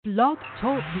Blog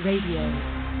Talk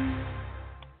Radio.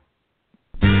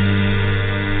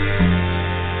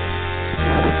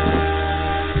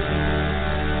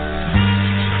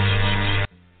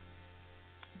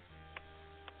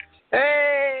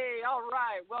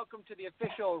 Welcome to the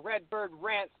official Redbird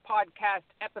Rants podcast,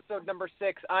 episode number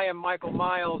 6. I am Michael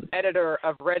Miles, editor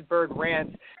of Redbird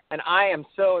Rants, and I am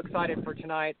so excited for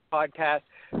tonight's podcast.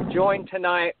 Joined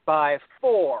tonight by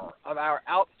 4 of our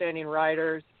outstanding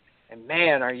writers, and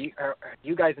man, are you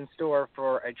guys in store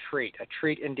for a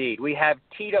treat indeed. We have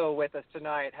Tito with us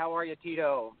tonight. How are you,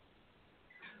 Tito?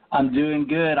 I'm doing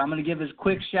good. I'm going to give a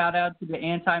quick shout out to the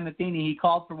Anti-Matheny. He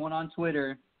called for one on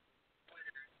Twitter.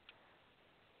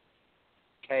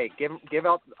 Hey, give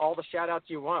out all the shout-outs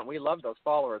you want. We love those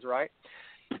followers, right?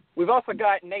 We've also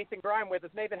got Nathan Grime with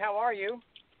us. Nathan, how are you?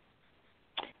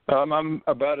 I'm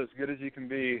about as good as you can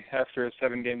be after a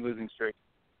 7-game losing streak.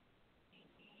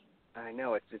 I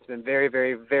know. It's been very,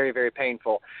 very, very, very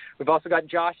painful. We've also got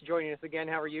Josh joining us again.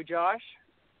 How are you, Josh?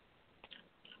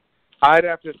 I'd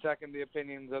have to second the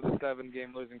opinions of the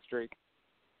 7-game losing streak.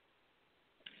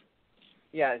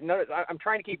 Yeah, notice I'm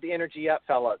trying to keep the energy up,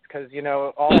 fellas, because,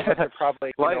 all of us are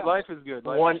probably life is good.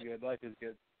 Life is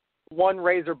good. One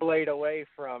razor blade away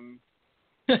from,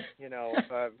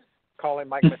 calling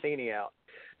Mike Matheny out.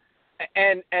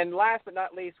 And last but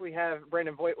not least, we have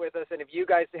Brendan Voigt with us. And if you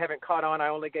guys haven't caught on, I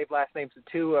only gave last names to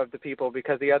 2 of the people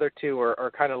because the other 2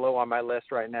 are kind of low on my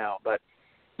list right now. But,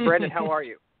 Brendan, how are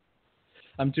you?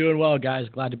 I'm doing well, guys.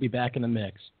 Glad to be back in the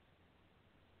mix.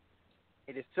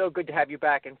 It is so good to have you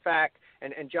back. In fact,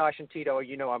 and Josh and Tito,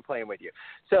 I'm playing with you.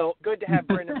 So good to have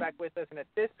Brendan back with us. And at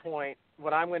this point,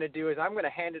 what I'm going to do is I'm going to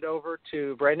hand it over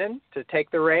to Brendan to take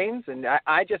the reins. And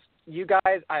you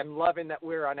guys, I'm loving that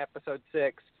we're on episode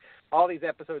 6. All these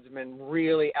episodes have been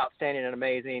really outstanding and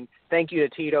amazing. Thank you to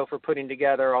Tito for putting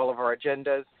together all of our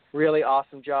agendas. Really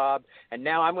awesome job. And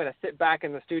now I'm going to sit back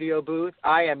in the studio booth.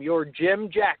 I am your Jim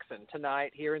Jackson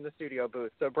tonight here in the studio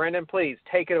booth. So, Brendan, please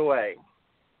take it away.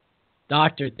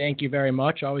 Doctor, thank you very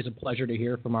much. Always a pleasure to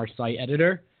hear from our site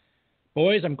editor.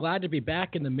 Boys, I'm glad to be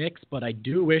back in the mix, but I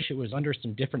do wish it was under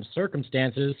some different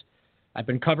circumstances. I've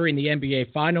been covering the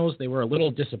NBA Finals. They were a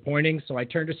little disappointing, so I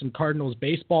turned to some Cardinals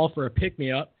baseball for a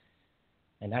pick-me-up,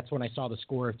 and that's when I saw the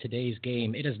score of today's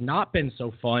game. It has not been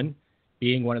so fun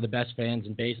being one of the best fans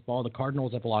in baseball. The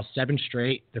Cardinals have lost 7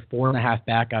 straight. They're 4.5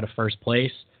 back out of first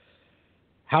place.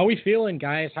 How are we feeling,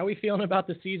 guys? How are we feeling about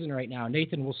the season right now?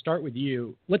 Nathan, we'll start with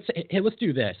you. Let's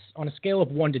do this. On a scale of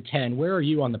 1 to 10, where are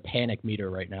you on the panic meter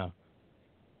right now?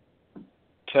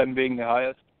 10 being the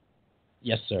highest?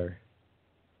 Yes, sir.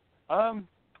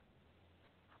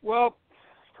 Well,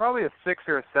 probably a 6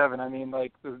 or a 7. I mean,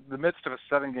 like, the midst of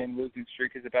a 7-game losing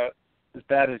streak is about as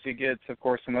bad as it gets, of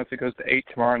course, unless it goes to 8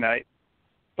 tomorrow night.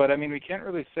 But, I mean, we can't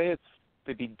really say it's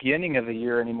the beginning of the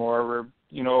year anymore. We're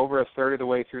over a third of the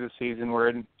way through the season.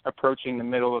 We're approaching the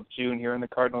middle of June here, and the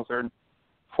Cardinals are in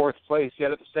 4th place.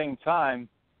 Yet at the same time,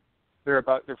 they're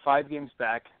 5 games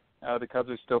back. The Cubs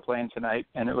are still playing tonight,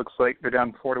 and it looks like they're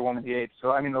down 4-1 in the 8th.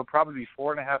 So I mean, they'll probably be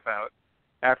 4.5 out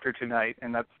after tonight,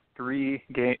 and that's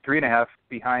 3.5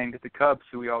 behind the Cubs,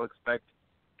 who we all expect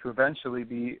to eventually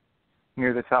be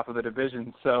near the top of the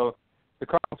division. So the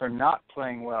Cardinals are not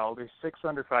playing well. They're 6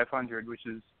 under 500, which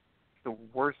is the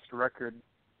worst record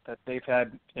that they've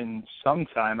had in some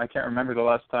time. I can't remember the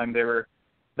last time they were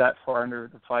that far under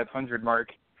the 500 mark.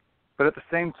 But at the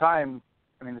same time,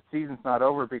 I mean, the season's not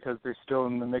over because they're still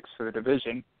in the mix for the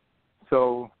division.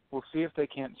 So we'll see if they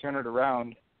can't turn it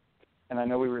around. And I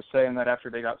know we were saying that after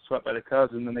they got swept by the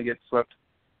Cubs and then they get swept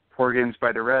 4 games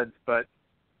by the Reds. But,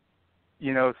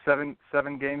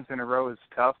 7 games in a row is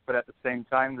tough. But at the same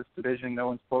time, this division, no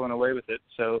one's pulling away with it.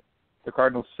 So the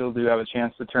Cardinals still do have a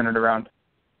chance to turn it around.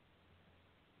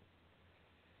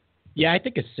 Yeah, I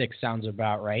think a 6 sounds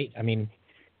about right. I mean,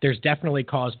 there's definitely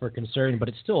cause for concern, but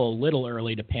it's still a little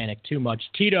early to panic too much.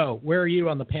 Tito, where are you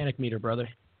on the panic meter, brother?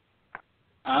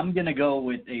 I'm going to go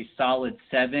with a solid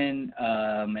 7,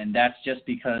 and that's just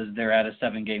because they're at a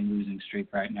 7-game losing streak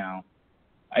right now.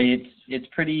 It's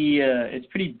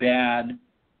pretty bad.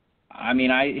 I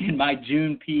mean, in my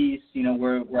June piece,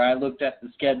 where I looked at the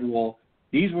schedule,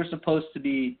 these were supposed to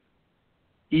be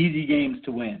easy games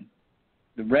to win.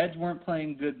 The Reds weren't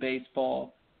playing good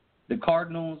baseball. The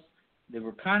Cardinals, they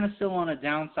were kind of still on a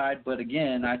downside, but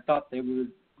again, I thought they were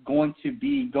going to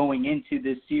be going into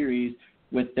this series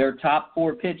with their top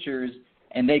 4 pitchers,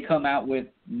 and they come out with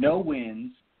no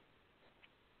wins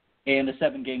and a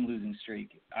 7-game losing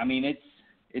streak. I mean,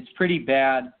 it's pretty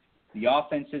bad. The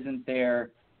offense isn't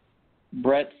there.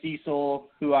 Brett Cecil,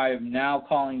 who I am now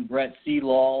calling Brett C.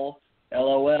 LOL,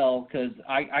 LOL, because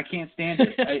I can't stand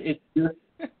it.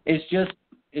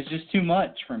 it's just too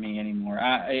much for me anymore.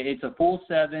 It's a full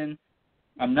 7.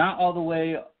 I'm not all the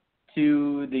way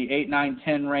to the 8, 9,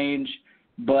 10 range,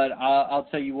 but I'll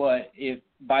tell you what, if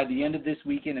by the end of this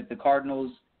weekend, if the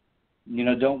Cardinals,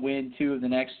 don't win 2 of the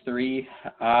next 3,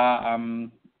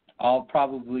 I'll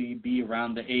probably be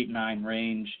around the 8, 9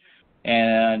 range.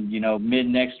 And, mid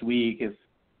next week, if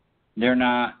they're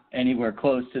not anywhere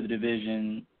close to the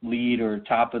division lead or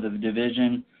top of the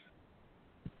division,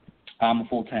 I'm a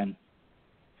full 10.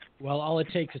 Well, all it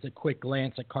takes is a quick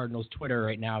glance at Cardinals Twitter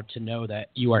right now to know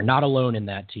that you are not alone in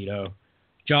that, Tito.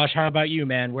 Josh, how about you,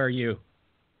 man? Where are you?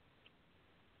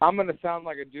 I'm going to sound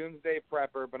like a doomsday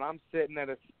prepper, but I'm sitting at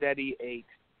a steady 8.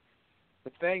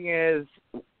 The thing is,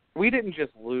 we didn't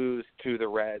just lose to the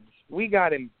Reds. We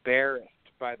got embarrassed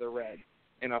by the Reds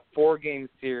in a 4-game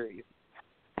series.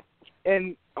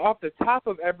 And off the top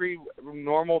of every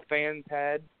normal fan's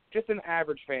head, just an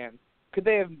average fan, could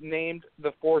they have named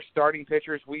the 4 starting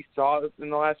pitchers we saw in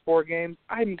the last 4 games?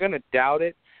 I'm going to doubt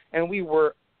it, and we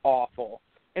were awful.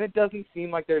 And it doesn't seem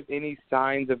like there's any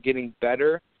signs of getting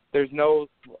better. There's no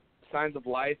signs of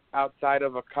life outside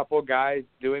of a couple guys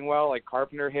doing well, like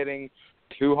Carpenter hitting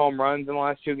 2 home runs in the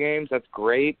last 2 games. That's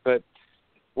great, but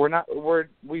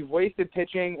we've wasted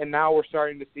pitching, and now we're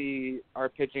starting to see our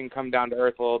pitching come down to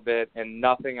earth a little bit, and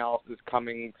nothing else is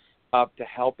coming up to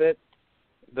help it.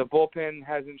 The bullpen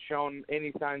hasn't shown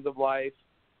any signs of life.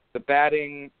 The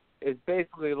batting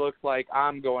basically looks like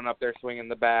I'm going up there swinging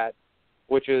the bat,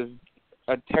 which is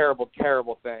a terrible,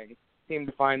 terrible thing. Seem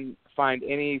to find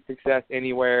any success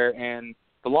anywhere, and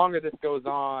the longer this goes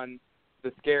on,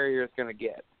 the scarier it's going to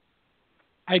get.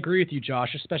 I agree with you,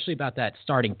 Josh, especially about that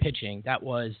starting pitching. That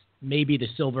was maybe the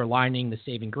silver lining, the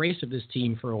saving grace of this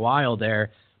team for a while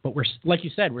there. But we're, like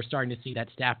you said, we're starting to see that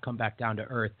staff come back down to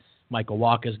earth. Michael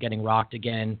Wacha's getting rocked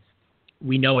again.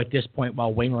 We know at this point,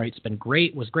 while Wainwright's been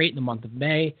was great in the month of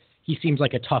May, he seems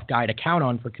like a tough guy to count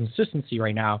on for consistency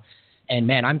right now. And,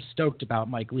 man, I'm stoked about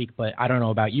Mike Leake, but I don't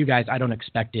know about you guys. I don't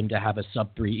expect him to have a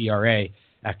sub-3 ERA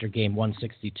after game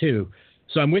 162.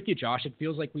 So I'm with you, Josh. It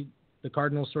feels like the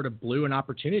Cardinals sort of blew an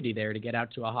opportunity there to get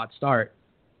out to a hot start.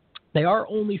 They are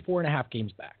only 4.5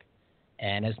 games back.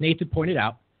 And as Nathan pointed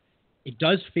out, it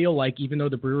does feel like even though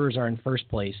the Brewers are in first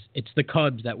place, it's the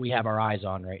Cubs that we have our eyes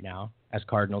on right now as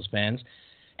Cardinals fans.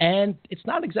 And it's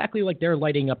not exactly like they're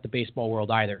lighting up the baseball world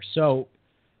either. So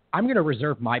I'm going to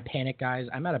reserve my panic, guys.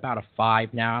 I'm at about a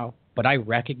 5 now, but I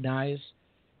recognize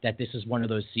that this is one of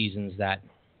those seasons that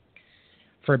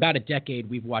for about a decade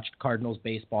we've watched Cardinals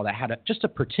baseball that had just a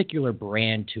particular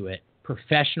brand to it.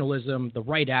 Professionalism, the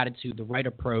right attitude, the right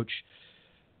approach,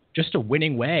 just a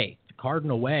winning way, the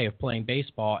Cardinal way of playing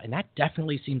baseball, and that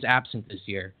definitely seems absent this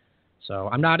year. So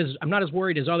I'm not as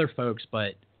worried as other folks,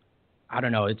 but I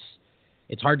don't know.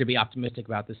 It's hard to be optimistic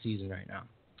about this season right now.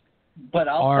 But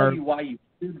I'll tell you why you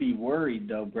should be worried,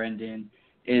 though, Brendan,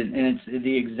 and it's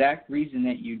the exact reason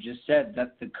that you just said,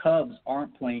 that the Cubs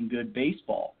aren't playing good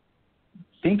baseball.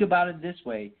 Think about it this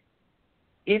way.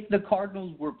 If the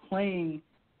Cardinals were playing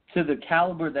to the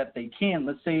caliber that they can,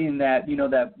 let's say in that,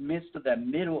 that midst of that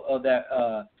middle of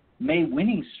that May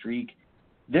winning streak,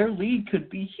 their lead could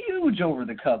be huge over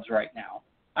the Cubs right now.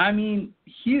 I mean,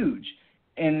 huge.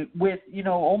 And with,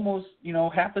 almost,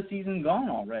 half a season gone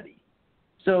already.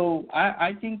 So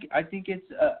I think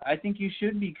you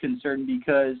should be concerned,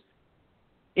 because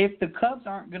if the Cubs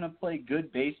aren't going to play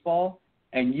good baseball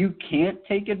and you can't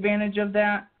take advantage of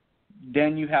that,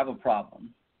 then you have a problem.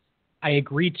 I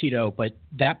agree, Tito, but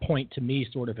that point to me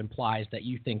sort of implies that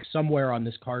you think somewhere on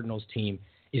this Cardinals team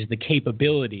is the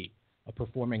capability of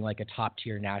performing like a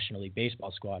top-tier National League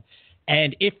Baseball squad.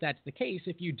 And if that's the case,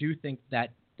 if you do think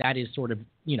that that is sort of,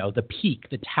 the peak,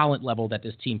 the talent level that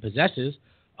this team possesses,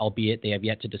 albeit they have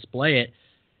yet to display it,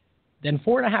 then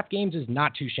 4.5 games is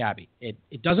not too shabby.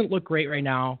 It doesn't look great right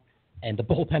now, and the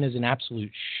bullpen is an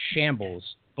absolute shambles,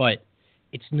 but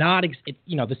it's not,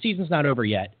 the season's not over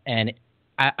yet, and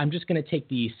I'm just going to take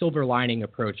the silver lining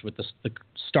approach with the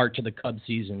start to the Cubs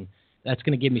season. That's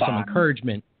going to give me some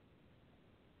encouragement.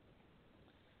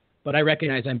 But I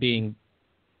recognize I'm being,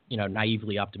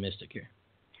 naively optimistic here.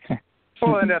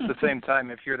 Well, and at the same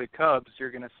time, if you're the Cubs, you're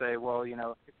going to say, well,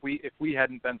 if we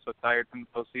hadn't been so tired from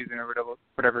the postseason or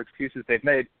whatever excuses they've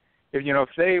made, if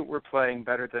they were playing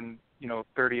better than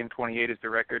 30-28 is the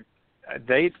record,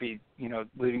 they'd be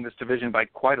leading this division by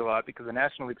quite a lot, because the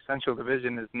National League Central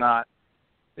Division is not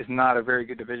a very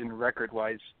good division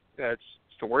record-wise. It's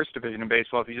the worst division in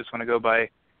baseball if you just want to go by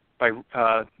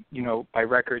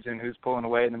records and who's pulling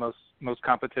away in the most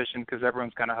competition, because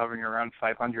everyone's kind of hovering around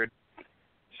 500.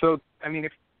 So, I mean,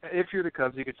 if you're the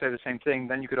Cubs, you could say the same thing.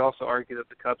 Then you could also argue that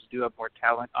the Cubs do have more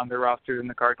talent on their roster than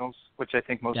the Cardinals, which I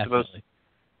think most Definitely.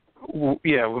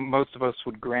 most of us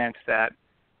would grant that.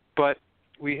 But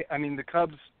the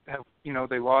Cubs have,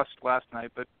 they lost last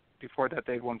night, but before that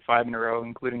they'd won 5 in a row,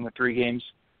 including the 3 games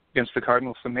against the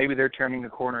Cardinals. So maybe they're turning the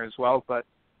corner as well, but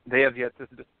they have yet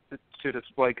to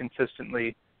display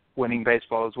consistently winning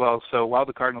baseball as well. So while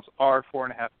the Cardinals are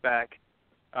 4.5 back,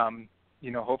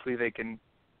 hopefully they can,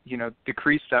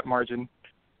 decrease that margin,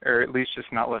 or at least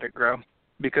just not let it grow.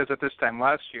 Because at this time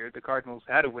last year, the Cardinals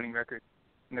had a winning record,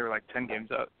 and they were like 10 games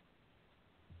up.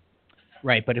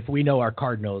 Right, but if we know our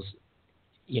Cardinals,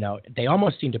 they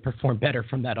almost seem to perform better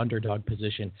from that underdog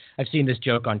position. I've seen this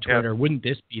joke on Twitter. Yeah. Wouldn't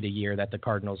this be the year that the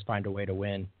Cardinals find a way to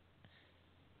win?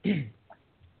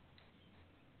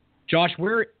 Josh,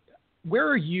 where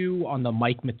are you on the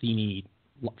Mike Matheny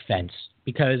fence?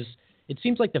 Because it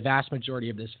seems like the vast majority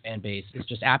of this fan base is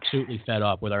just absolutely fed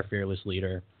up with our fearless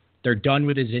leader. They're done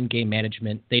with his in-game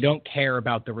management. They don't care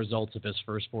about the results of his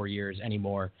first 4 years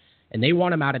anymore, and they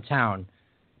want him out of town.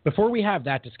 Before we have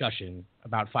that discussion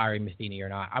about firing Matheny or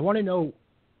not, I want to know,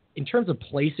 in terms of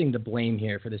placing the blame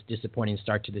here for this disappointing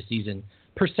start to the season,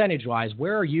 percentage-wise,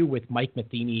 where are you with Mike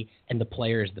Matheny and the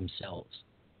players themselves?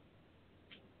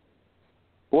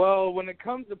 Well, when it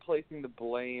comes to placing the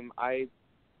blame, I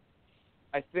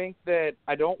think that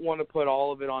I don't want to put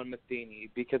all of it on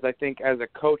Matheny, because I think as a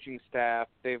coaching staff,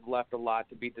 they've left a lot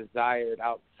to be desired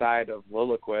outside of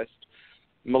Lilliquist.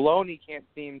 Maloney can't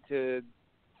seem to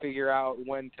figure out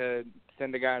when to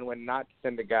send a guy and when not to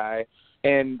send a guy.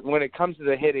 And when it comes to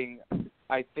the hitting,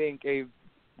 I think a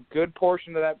good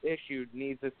portion of that issue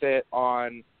needs to sit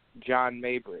on John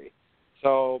Mabry.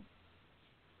 So,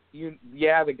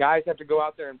 the guys have to go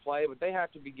out there and play, but they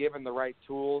have to be given the right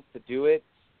tools to do it.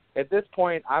 At this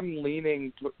point, I'm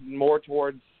leaning more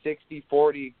towards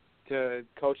 60-40 to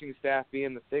coaching staff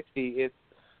being the 60.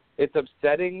 It's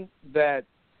upsetting that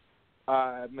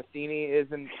Matheny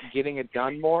isn't getting it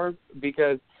done more,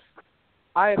 because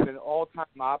I have been all-time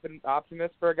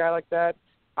optimist for a guy like that.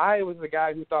 I was the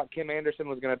guy who thought Kim Anderson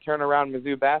was going to turn around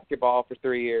Mizzou basketball for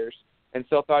 3 years and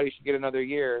still thought he should get another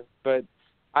year. But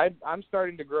I'm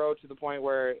starting to grow to the point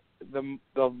where the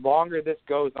longer this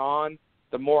goes on,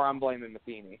 the more I'm blaming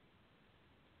Matheny.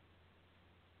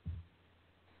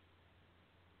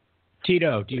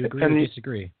 Tito, do you agree or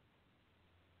disagree?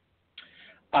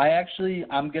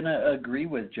 I'm going to agree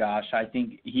with Josh. I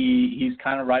think he's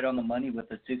kind of right on the money with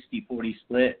the 60-40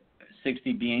 split,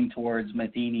 60 being towards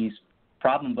Matheny's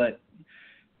problem. But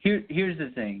here's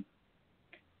the thing.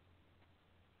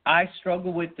 I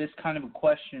struggle with this kind of a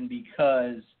question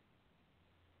because,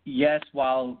 yes,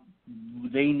 while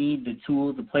they need the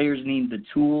tools, the players need the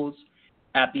tools,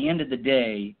 at the end of the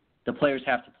day, the players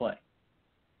have to play.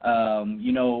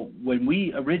 When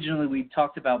we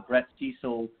talked about Brett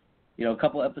Cecil, a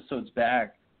couple episodes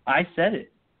back, I said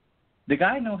it. The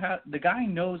guy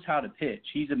knows how to pitch.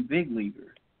 He's a big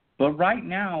leaguer. But right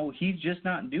now, he's just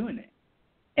not doing it.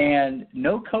 And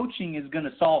no coaching is going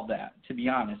to solve that, to be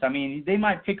honest. I mean, they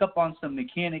might pick up on some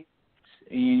mechanics,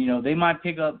 they might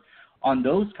pick up on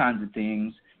those kinds of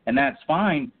things, and that's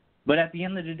fine. But at the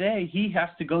end of the day, he has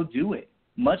to go do it,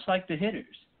 much like the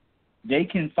hitters. They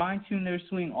can fine-tune their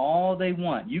swing all they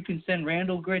want. You can send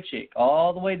Randall Grichuk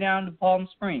all the way down to Palm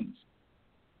Springs.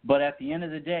 But at the end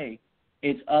of the day,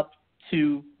 it's up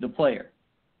to the player.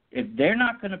 If they're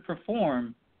not going to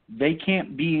perform, they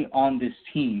can't be on this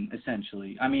team,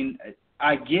 essentially. I mean,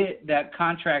 I get that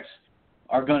contracts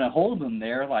are going to hold them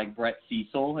there, like Brett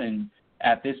Cecil and,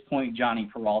 at this point, Johnny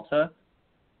Peralta.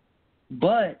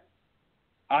 But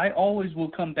I always will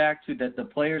come back to that the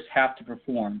players have to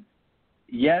perform.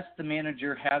 Yes, the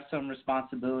manager has some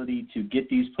responsibility to get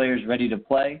these players ready to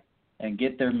play and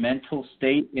get their mental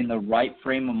state in the right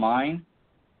frame of mind,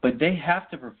 but they have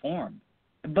to perform.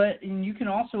 And you can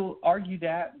also argue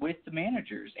that with the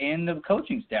managers and the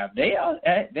coaching staff. They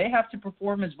have to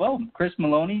perform as well. Chris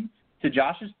Maloney, to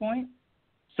Josh's point,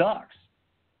 sucks.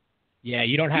 Yeah,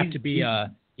 you don't have to be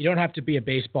a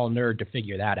baseball nerd to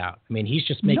figure that out. I mean, he's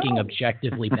just making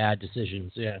objectively bad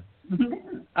decisions. Yeah.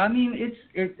 I mean,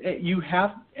 you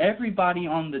have everybody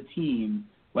on the team,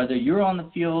 whether you're on the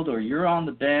field or you're on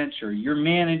the bench or you're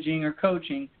managing or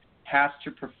coaching, has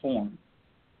to perform.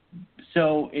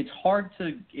 So it's hard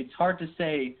to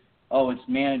say, oh, it's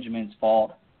management's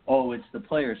fault. Oh, it's the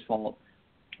player's fault.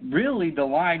 Really, the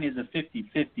line is a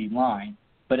 50-50 line.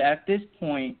 But at this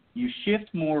point, you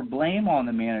shift more blame on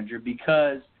the manager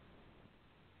because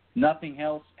nothing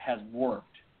else has worked.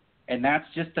 And that's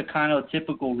just a kind of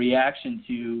typical reaction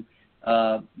to,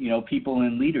 people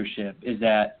in leadership, is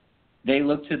that They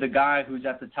look to the guy who's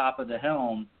at the top of the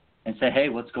helm and say, hey,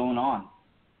 what's going on?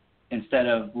 Instead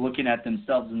of looking at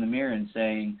themselves in the mirror and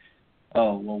saying,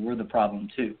 oh, well, we're the problem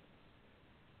too.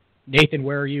 Nathan,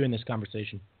 where are you in this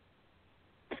conversation?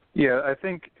 Yeah, I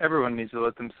think everyone needs to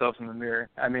look themselves in the mirror.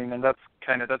 I mean, and that's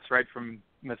right from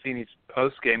Matheny's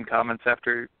post-game comments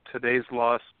after today's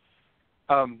loss.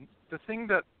 The thing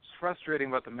that's frustrating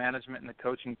about the management and the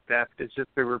coaching staff is just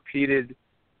the repeated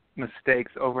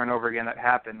mistakes over and over again that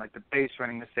happen. Like the base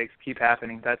running mistakes keep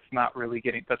happening. That's not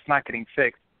getting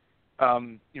fixed.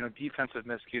 Defensive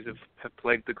miscues have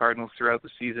plagued the Cardinals throughout the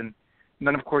season. And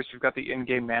then, of course, you've got the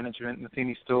in-game management.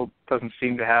 Matheny still doesn't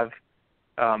seem to have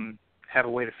a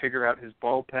way to figure out his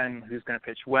bullpen, who's going to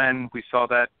pitch when. We saw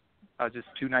that just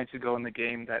 2 nights ago in the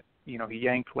game that, he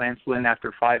yanked Lance Lynn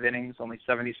after 5 innings, only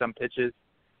 70-some pitches,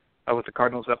 with the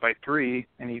Cardinals up by 3.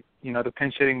 And the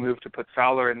pinch hitting move to put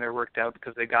Fowler in there worked out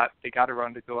because they got a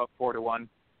run to go up 4-1.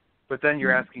 But then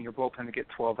you're asking your bullpen to get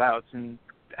 12 outs. And,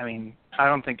 I mean, I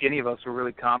don't think any of us were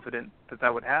really confident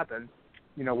that would happen.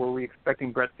 Were we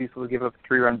expecting Brett Cecil to give up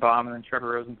a 3-run bomb and then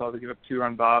Trevor Rosenthal to give up a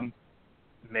 2-run bomb?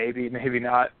 Maybe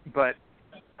not. But,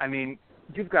 I mean,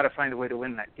 you've got to find a way to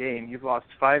win that game. You've lost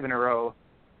 5 in a row,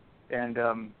 and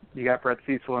you got Brett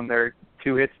Cecil in there,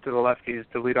 2 hits to the lefties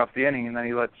to lead off the inning, and then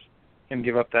he lets him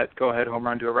give up that go-ahead home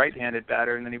run to a right-handed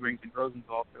batter, and then he brings in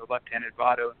Rosenthal for a left-handed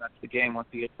Votto, and that's the game once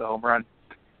he hits the home run.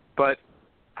 But,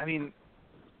 I mean,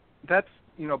 that's,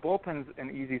 bullpen's an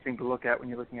easy thing to look at when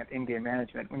you're looking at in-game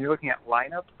management. When you're looking at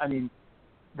lineup, I mean,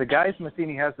 the guys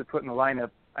Matheny has to put in the lineup,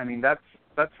 I mean, that's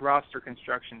roster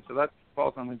construction, so that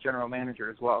falls on the general manager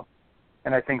as well.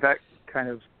 And I think that kind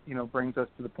of, brings us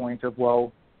to the point of,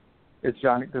 well, does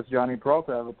Johnny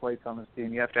Peralta have a place on this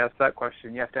team? You have to ask that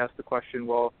question. You have to ask the question,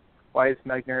 well, why is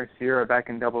Magneuris Sierra back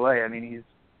in Double-A? I mean,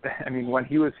 when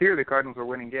he was here, the Cardinals were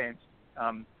winning games,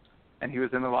 and he was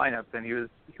in the lineup, and he was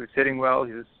hitting well.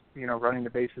 He was, running the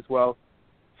bases well.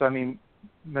 So I mean,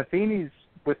 Matheny's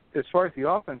as far as the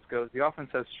offense goes, the offense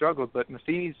has struggled, but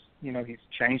Matheny's, he's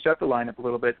changed up the lineup a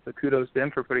little bit. So kudos to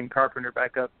him for putting Carpenter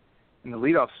back up in the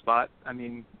leadoff spot. I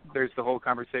mean, there's the whole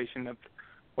conversation of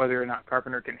whether or not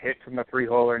Carpenter can hit from the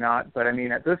 3-hole or not. But I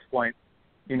mean, at this point,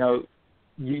 you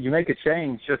make a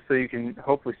change just so you can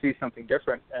hopefully see something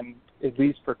different. And at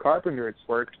least for Carpenter, it's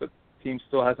worked, but the team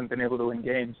still hasn't been able to win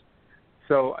games.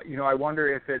 So, I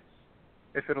wonder if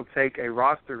it'll take a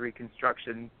roster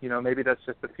reconstruction. Maybe that's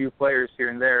just a few players here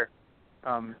and there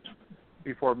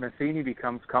before Matheny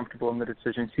becomes comfortable in the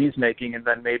decisions he's making, and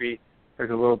then maybe there's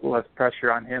a little less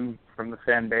pressure on him from the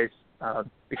fan base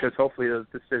because hopefully those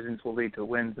decisions will lead to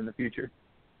wins in the future.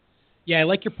 Yeah, I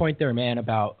like your point there, man,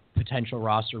 about potential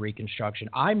roster reconstruction.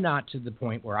 I'm not to the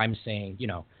point where I'm saying,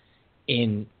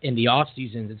 in the off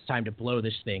season it's time to blow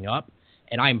this thing up.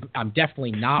 And I'm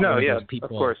definitely not one of those people.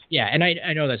 Of course. Yeah, and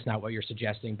I know that's not what you're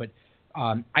suggesting, but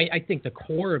I think the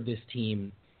core of this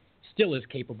team still is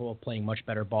capable of playing much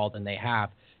better ball than they have.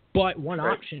 But one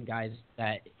option, guys,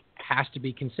 that has to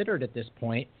be considered at this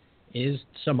point is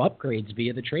some upgrades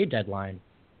via the trade deadline.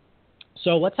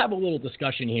 So let's have a little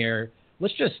discussion here.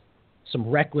 Let's just some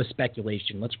reckless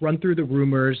speculation. Let's run through the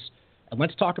rumors, and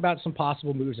let's talk about some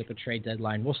possible moves at the trade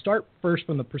deadline. We'll start first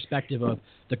from the perspective of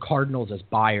the Cardinals as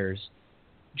buyers.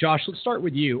 Josh, let's start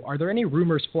with you. Are there any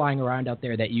rumors flying around out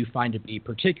there that you find to be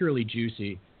particularly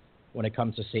juicy when it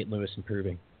comes to St. Louis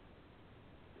improving?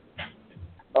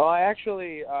 Well, I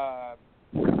actually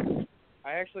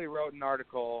wrote an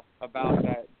article about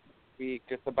that week,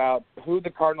 just about who the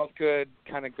Cardinals could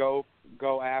kind of go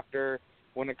after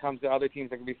when it comes to other teams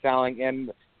that could be selling,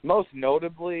 and most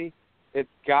notably, it's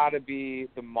got to be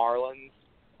the Marlins.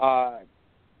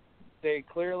 They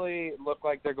clearly look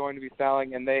like they're going to be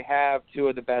selling, and they have 2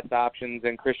 of the best options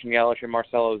in Christian Yelich and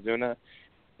Marcell Ozuna.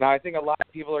 Now, I think a lot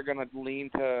of people are going to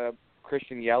lean to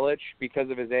Christian Yelich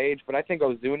because of his age, but I think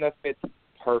Ozuna fits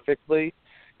perfectly.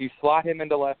 You slot him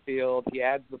into left field. He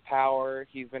adds the power.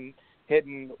 He's been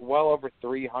hitting well over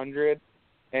 300,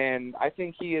 and I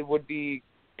think he would be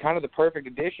kind of the perfect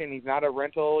addition. He's not a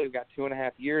rental. He's got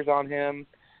 2.5 years on him.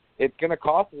 It's going to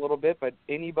cost a little bit, but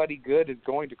anybody good is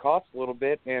going to cost a little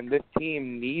bit, and this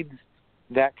team needs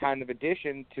that kind of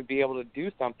addition to be able to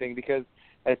do something because,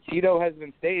 as Tito has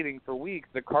been stating for weeks,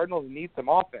 the Cardinals need some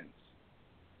offense.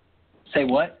 Say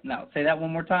what? No, say that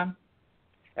one more time.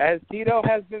 As Tito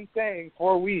has been saying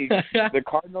for weeks, the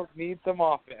Cardinals need some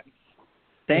offense.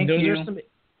 Thank you.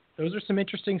 Those are some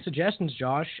interesting suggestions,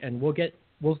 Josh, and we'll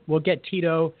get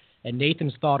Tito and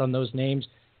Nathan's thought on those names.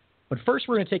 But first,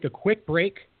 we're going to take a quick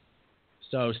break.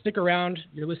 So stick around.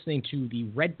 You're listening to the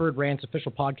Redbird Rants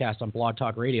official podcast on Blog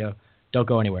Talk Radio. Don't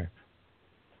go anywhere.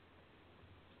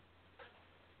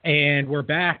 And we're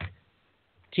back.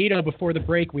 Tito, before the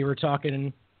break, we were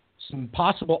talking some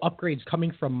possible upgrades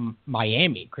coming from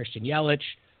Miami. Christian Yelich,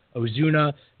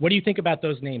 Ozuna. What do you think about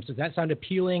those names? Does that sound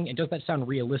appealing, and does that sound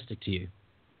realistic to you?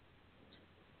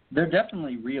 They're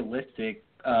definitely realistic.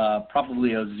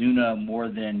 Probably Ozuna more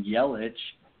than Yelich.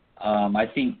 I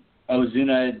think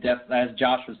Ozuna, as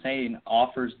Josh was saying,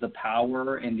 offers the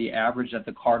power and the average that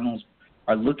the Cardinals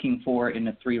are looking for in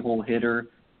a three-hole hitter.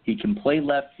 He can play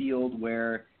left field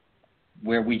where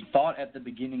we thought at the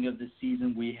beginning of the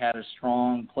season we had a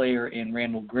strong player in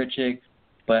Randall Grichuk,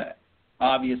 but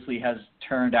obviously has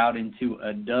turned out into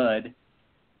a dud.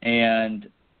 And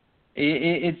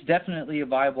it's definitely a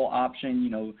viable option. You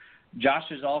know, Josh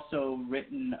has also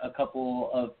written a couple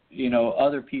of,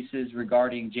 other pieces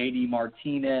regarding J.D.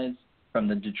 Martinez from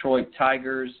the Detroit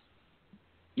Tigers.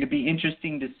 It'd be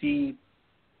interesting to see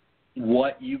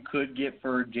what you could get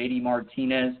for J.D.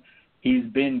 Martinez. He's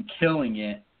been killing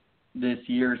it this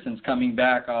year since coming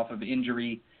back off of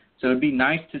injury. So it'd be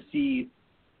nice to see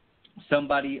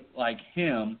somebody like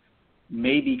him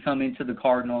maybe come into the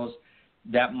Cardinals.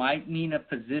 That might mean a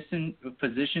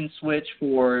position switch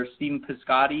for Stephen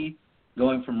Piscotty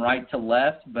going from right to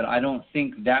left, but I don't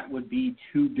think that would be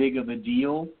too big of a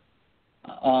deal.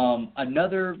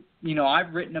 Another,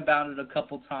 I've written about it a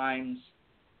couple times,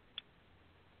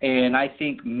 and I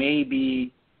think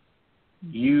maybe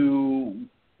you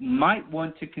might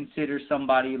want to consider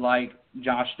somebody like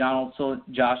Josh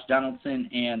Donaldson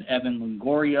and Evan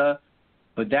Longoria,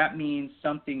 but that means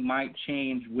something might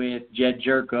change with Jed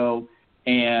Jerko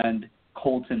and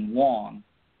Colton Wong.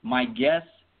 My guess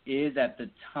is at the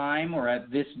time or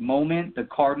at this moment, the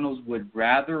Cardinals would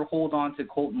rather hold on to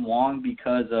Colton Wong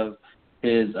because of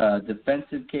his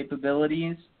defensive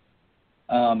capabilities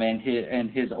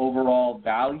and his overall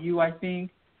value, I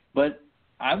think. But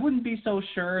I wouldn't be so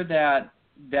sure that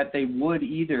they would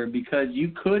either, because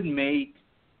you could make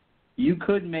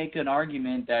an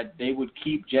argument that they would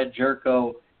keep Jed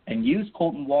Jerko and use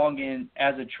Colton Wong in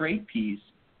as a trade piece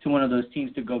to one of those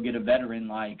teams to go get a veteran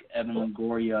like Evan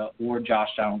Longoria or Josh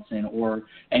Donaldson or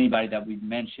anybody that we've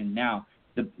mentioned now.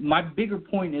 My bigger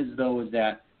point is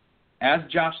that, as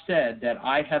Josh said, that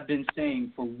I have been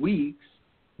saying for weeks,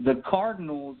 the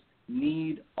Cardinals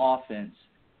need offense.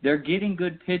 They're getting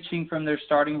good pitching from their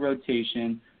starting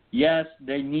rotation. Yes,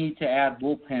 they need to add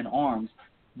bullpen arms,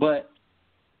 but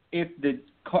if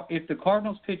the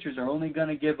Cardinals pitchers are only going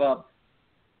to give up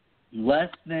less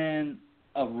than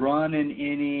a run an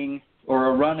inning or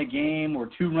a run a game or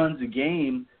 2 runs a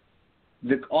game,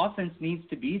 the offense needs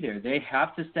to be there. They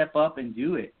have to step up and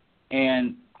do it.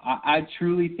 And I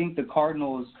truly think the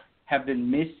Cardinals have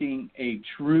been missing a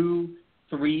true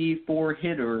 3-4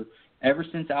 hitter ever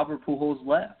since Albert Pujols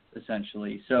left,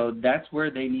 essentially. So that's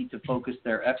where they need to focus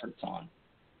their efforts on.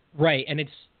 Right, and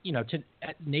it's,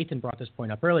 Nathan brought this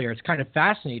point up earlier, it's kind of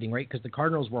fascinating, right, because the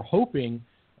Cardinals were hoping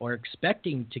or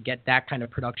expecting to get that kind of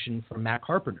production from Matt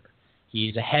Carpenter.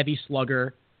 He's a heavy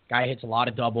slugger, guy hits a lot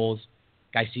of doubles,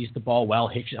 guy sees the ball well,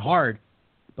 hits it hard.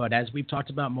 But as we've talked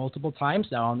about multiple times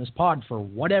now on this pod, for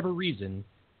whatever reason,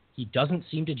 he doesn't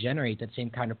seem to generate that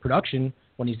same kind of production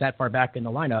when he's that far back in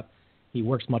the lineup. He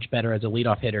works much better as a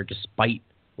leadoff hitter despite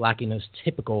lacking those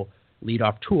typical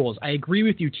leadoff tools. I agree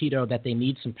with you, Tito, that they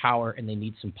need some power and they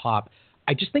need some pop.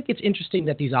 I just think it's interesting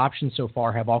that these options so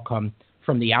far have all come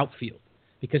from the outfield.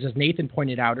 Because as Nathan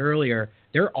pointed out earlier,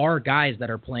 there are guys that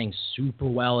are playing super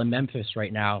well in Memphis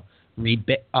right now, Reed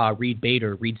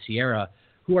Bader, Reed Sierra,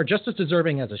 who are just as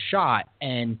deserving as a shot.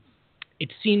 And it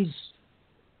seems,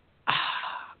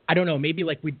 I don't know, maybe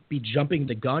like we'd be jumping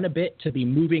the gun a bit to be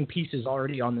moving pieces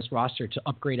already on this roster to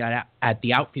upgrade at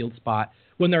the outfield spot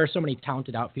when there are so many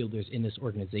talented outfielders in this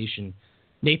organization.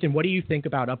 Nathan, what do you think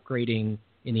about upgrading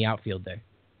in the outfield there?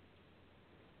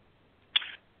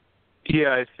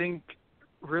 Yeah, I think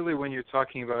really when you're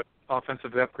talking about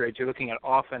offensive upgrades, you're looking at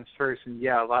offense first, and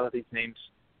yeah, a lot of these names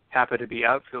happen to be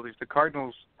outfielders. The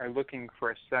Cardinals are looking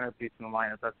for a centerpiece in the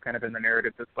lineup. That's kind of been the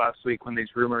narrative this last week when these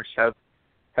rumors have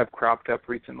cropped up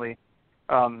recently.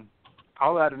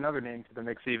 I'll add another name to the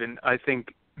mix even. I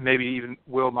think maybe even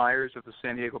Will Myers of the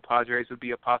San Diego Padres would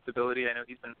be a possibility.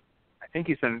 I think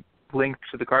he's been linked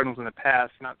to the Cardinals in the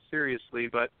past, not seriously,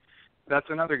 but that's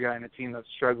another guy in a team that's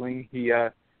struggling. He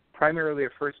primarily a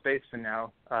first baseman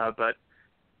now, but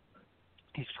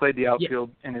he's played the outfield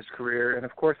in his career. And,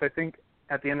 of course, I think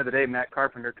at the end of the day, Matt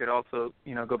Carpenter could also,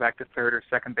 go back to third or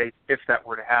second base if that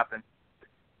were to happen.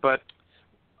 But,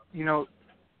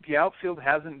 the outfield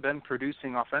hasn't been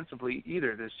producing offensively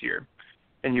either this year.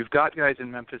 And you've got guys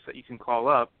in Memphis that you can call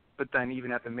up, but then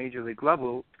even at the major league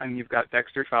level, you've got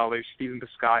Dexter Fowler, Stephen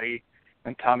Piscotty,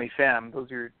 and Tommy Pham.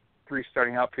 Those are 3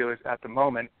 starting outfielders at the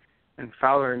moment. and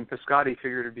Fowler and Piscotty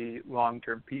figure to be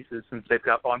long-term pieces since they've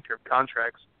got long-term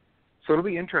contracts. So it'll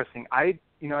be interesting. At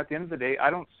the end of the day, I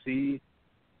don't see,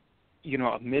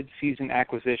 a mid-season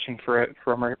acquisition for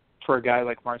a guy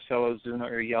like Marcell Ozuna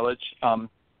or Yelich.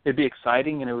 It'd be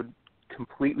exciting, and it would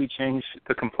completely change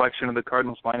the complexion of the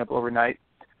Cardinals lineup overnight.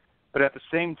 But at the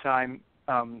same time,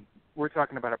 we're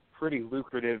talking about a pretty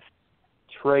lucrative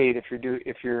trade if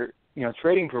you're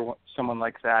trading for someone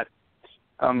like that.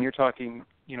 You're talking,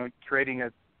 trading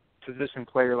a position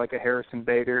player like a Harrison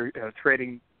Bader,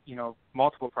 trading,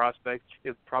 multiple prospects,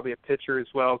 probably a pitcher as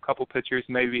well, a couple pitchers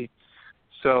maybe.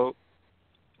 So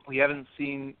we haven't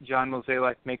seen John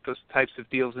Mozeliak make those types of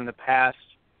deals in the past.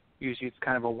 Usually it's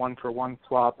kind of a one-for-one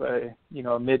swap, a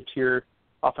mid-tier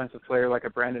offensive player like a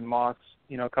Brandon Moss,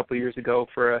 a couple of years ago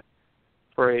for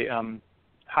a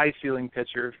high-ceiling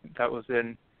pitcher that was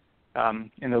in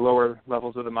the lower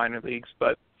levels of the minor leagues.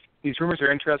 But these rumors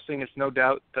are interesting. It's no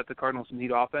doubt that the Cardinals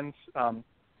need offense.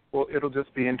 Well, it'll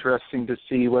just be interesting to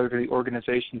see whether the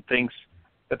organization thinks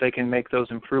that they can make those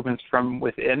improvements from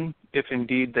within, if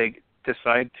indeed they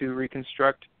decide to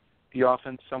reconstruct the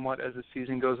offense somewhat as the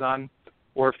season goes on,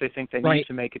 or if they think they need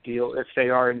to make a deal if they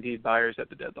are indeed buyers at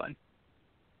the deadline.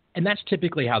 And that's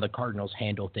typically how the Cardinals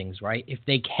handle things, right? If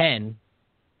they can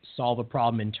solve a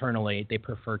problem internally, they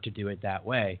prefer to do it that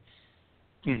way.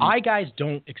 Mm-hmm. I, guys,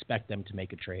 don't expect them to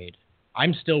make a trade.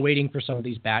 I'm still waiting for some of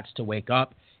these bats to wake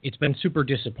up. It's been super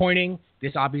disappointing.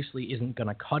 This obviously isn't going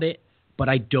to cut it, but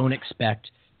I don't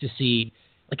expect to see,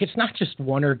 it's not just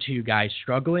one or two guys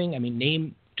struggling. I mean,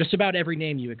 name just about every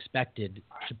name you expected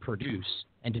to produce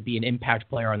and to be an impact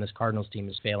player on this Cardinals team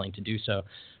is failing to do so,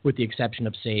 with the exception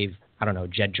of,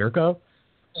 Jed Jerko.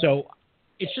 So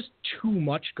it's just too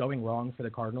much going wrong for the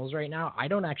Cardinals right now. I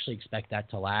don't actually expect that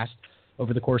to last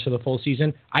over the course of the full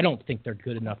season. I don't think they're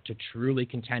good enough to truly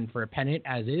contend for a pennant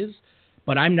as is,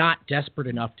 but I'm not desperate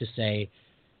enough to say,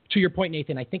 to your point,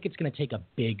 Nathan, I think it's going to take a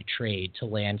big trade to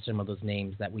land some of those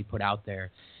names that we put out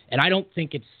there. And I don't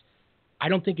think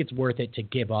it's worth it to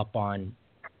give up on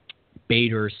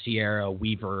Bader, Sierra,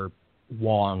 Weaver,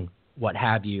 Wong, what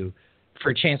have you, for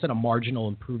a chance at a marginal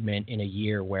improvement in a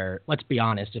year where, let's be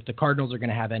honest, if the Cardinals are going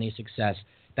to have any success,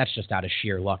 that's just out of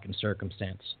sheer luck and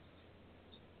circumstance.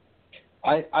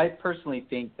 I personally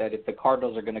think that if the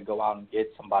Cardinals are going to go out and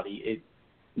get somebody,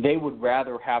 they would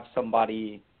rather have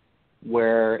somebody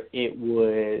where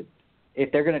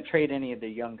if they're going to trade any of the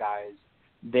young guys,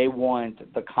 they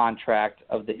want the contract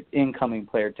of the incoming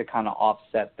player to kind of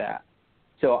offset that.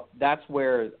 So that's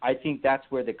where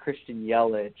the Christian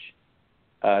Yelich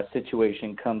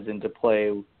situation comes into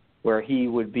play, where he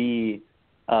would be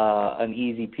an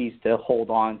easy piece to hold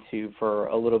on to for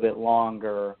a little bit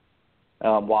longer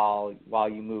while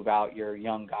you move out your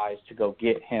young guys to go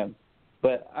get him.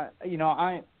 But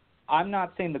I'm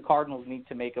not saying the Cardinals need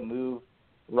to make a move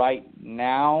right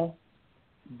now,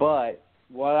 but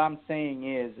what I'm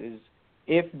saying is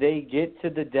if they get to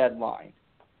the deadline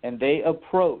and they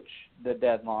approach the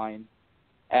deadline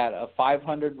at a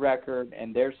 500 record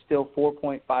and they're still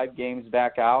 4.5 games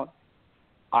back out,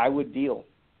 I would deal.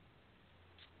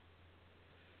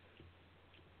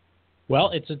 Well,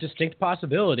 it's a distinct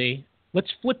possibility. Let's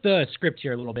flip the script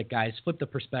here a little bit, guys. Flip the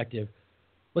perspective.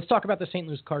 Let's talk about the St.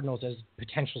 Louis Cardinals as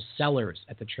potential sellers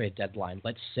at the trade deadline.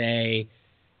 Let's say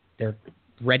they're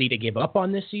ready to give up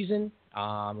on this season.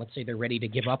 Let's say they're ready to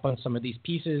give up on some of these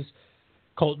pieces.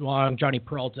 Colton Wong, Johnny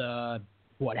Peralta,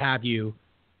 what have you.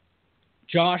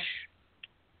 Josh,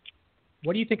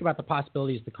 what do you think about the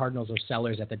possibilities the Cardinals are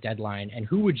sellers at the deadline, and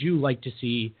who would you like to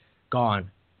see gone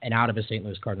and out of a St.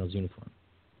 Louis Cardinals uniform?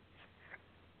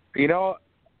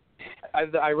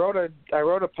 I wrote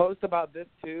a post about this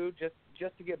too,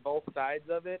 just to get both sides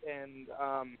of it, and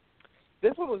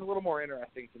this one was a little more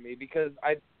interesting to me because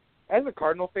as a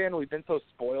Cardinal fan, we've been so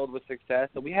spoiled with success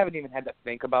that we haven't even had to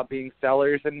think about being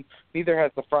sellers, and neither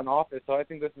has the front office. So I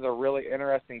think this is a really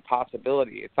interesting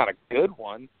possibility. It's not a good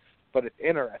one, but it's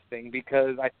interesting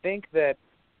because I think that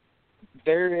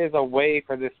there is a way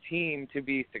for this team to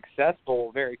be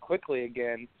successful very quickly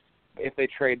again if they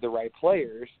trade the right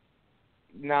players.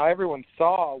 Now, everyone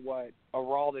saw what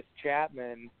Aroldis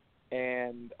Chapman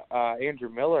and Andrew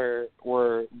Miller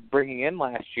were bringing in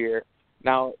last year.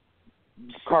 Now,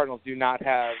 Cardinals do not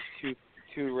have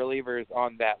two relievers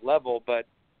on that level, but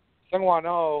Seung-Hwan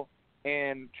Oh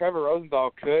and Trevor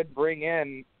Rosenthal could bring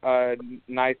in a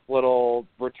nice little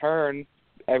return.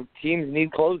 Teams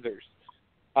need closers.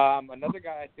 Another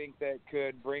guy I think that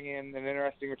could bring in an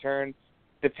interesting return,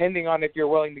 depending on if you're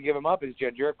willing to give him up, is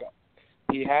Jed Jerko.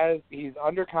 He's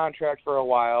under contract for a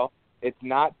while. It's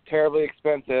not terribly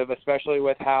expensive, especially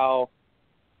with how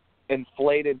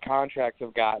inflated contracts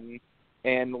have gotten.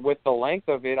 And with the length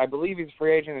of it, I believe he's a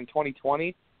free agent in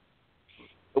 2020.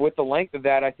 With the length of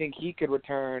that, I think he could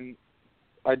return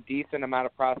a decent amount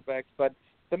of prospects. But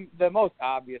the most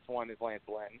obvious one is Lance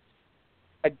Lynn.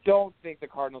 I don't think the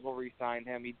Cardinals will re-sign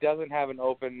him. He doesn't have an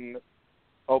open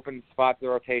spot to the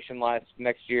rotation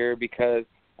next year because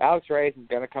Alex Reyes is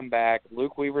going to come back.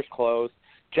 Luke Weaver's close.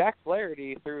 Jack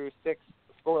Flaherty threw 6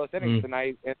 scoreless innings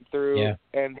tonight and threw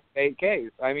 8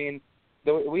 Ks. I mean,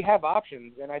 we have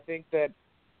options, and I think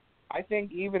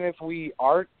even if we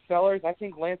aren't sellers, I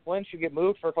think Lance Lynn should get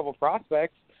moved for a couple of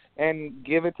prospects and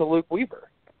give it to Luke Weaver.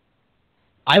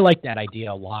 I like that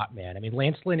idea a lot, man. I mean,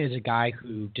 Lance Lynn is a guy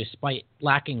who, despite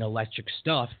lacking electric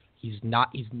stuff, he's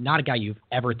not a guy you've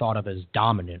ever thought of as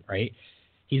dominant, right?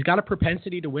 He's got a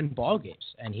propensity to win ball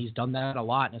games, and he's done that a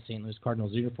lot in a St. Louis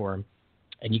Cardinals uniform.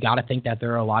 And you got to think that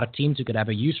there are a lot of teams who could have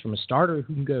a use from a starter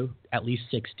who can go at least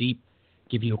 6 deep,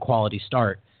 give you a quality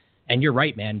start. And you're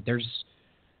right, man. There's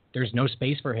no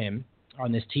space for him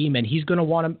on this team, and he's going to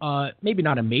want maybe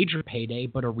not a major payday,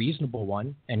 but a reasonable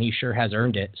one, and he sure has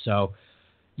earned it. So,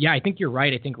 yeah, I think you're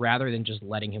right. I think rather than just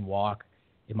letting him walk,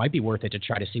 it might be worth it to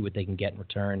try to see what they can get in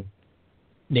return.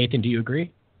 Nathan, do you agree?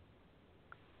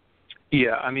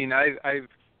 Yeah, I mean, I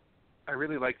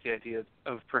really like the idea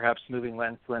of perhaps moving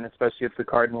Lance Lynn, especially if the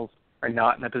Cardinals are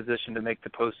not in a position to make the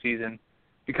postseason,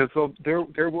 because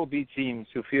there will be teams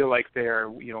who feel like they are,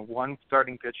 one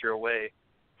starting pitcher away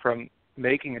from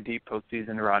making a deep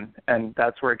postseason run, and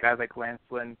that's where a guy like Lance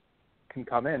Lynn can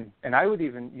come in. And I would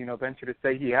even, venture to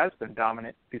say he has been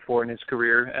dominant before in his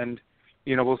career, and,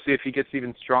 we'll see if he gets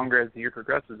even stronger as the year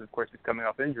progresses. Of course, he's coming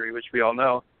off injury, which we all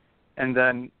know. And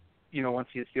then, once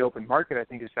he hits the open market, I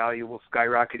think his value will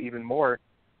skyrocket even more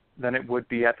than it would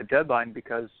be at the deadline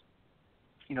because,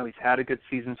 he's had a good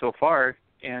season so far.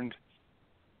 And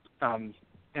as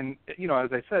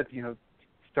I said,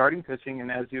 starting pitching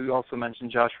and, as you also mentioned,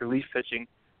 Josh, relief pitching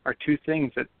are two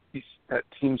things that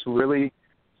teams who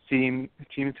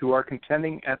are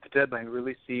contending at the deadline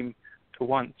really seem to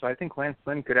want. So I think Lance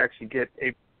Lynn could actually get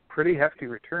a pretty hefty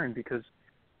return because,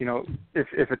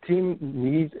 if a team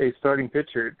needs a starting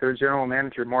pitcher, their general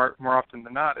manager more often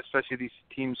than not, especially these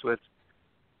teams with,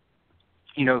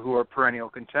 who are perennial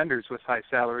contenders with high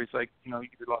salaries like, the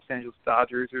Los Angeles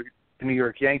Dodgers or the New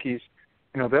York Yankees,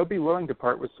 they'll be willing to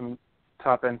part with some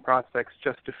top-end prospects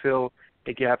just to fill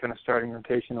a gap in a starting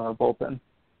rotation or a bullpen.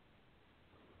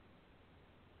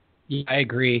 Yeah, I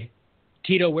agree.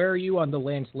 Tito, where are you on the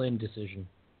Lance Lynn decision?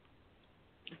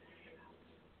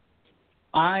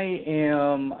 I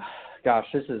am. Gosh,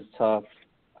 this is tough.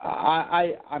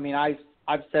 I mean,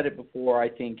 I've said it before. I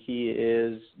think he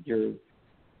is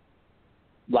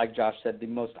like Josh said, the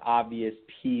most obvious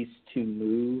piece to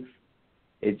move.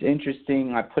 It's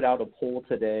interesting. I put out a poll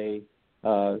today,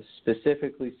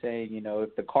 specifically saying,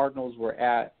 if the Cardinals were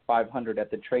at 500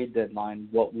 at the trade deadline,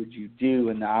 what would you do?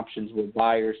 And the options were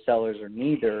buyers, sellers, or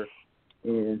neither.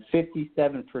 And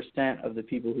 57% of the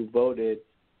people who voted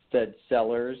said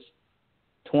sellers.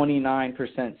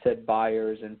 29% said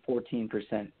buyers and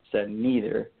 14% said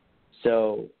neither.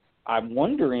 So I'm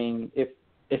wondering if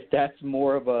that's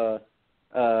more of an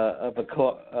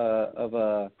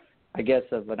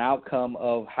outcome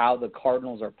of how the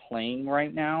Cardinals are playing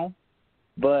right now.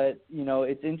 But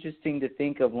it's interesting to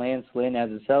think of Lance Lynn as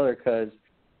a seller because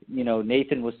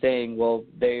Nathan was saying, well,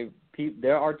 there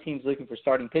are teams looking for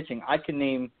starting pitching. I can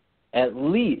name at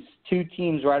least 2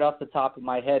 teams right off the top of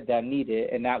my head that need it,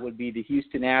 and that would be the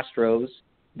Houston Astros,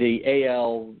 the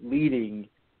AL leading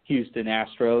Houston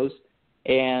Astros,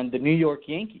 and the New York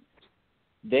Yankees.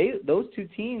 Those 2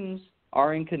 teams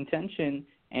are in contention,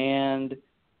 and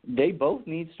they both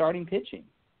need starting pitching.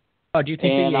 Oh, do you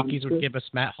think the Yankees would give us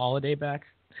Matt Holliday back?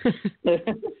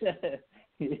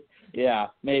 Yeah,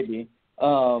 maybe.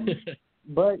 But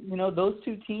those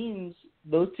two teams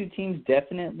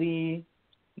definitely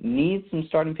need some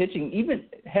starting pitching. Even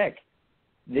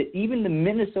the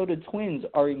Minnesota Twins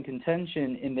are in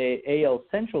contention in the AL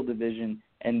Central Division,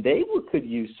 and they could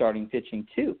use starting pitching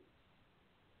too.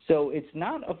 So it's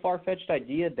not a far-fetched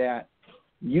idea that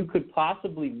you could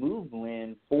possibly move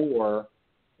Lynn for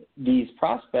these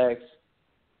prospects.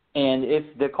 And if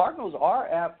the Cardinals are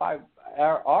at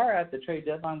the trade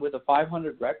deadline with a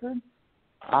 500 record,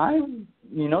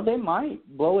 they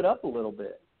might blow it up a little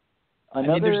bit. Go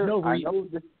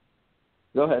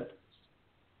ahead.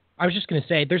 I was just going to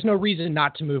say, there's no reason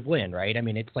not to move Lynn, right? I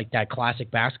mean, it's like that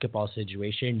classic basketball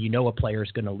situation. A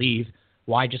player's going to leave.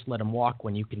 Why just let him walk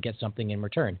when you can get something in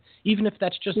return? Even if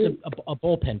that's just a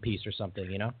bullpen piece or something,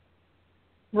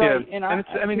 Right. Yeah. I'm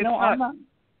not.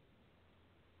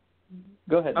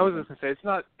 Go ahead. I was just going to say,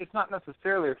 it's not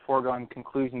necessarily a foregone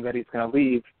conclusion that he's going to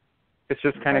leave. It's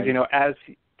just kind of,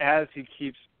 as he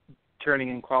keeps turning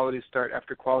in quality start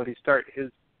after quality start,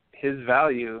 his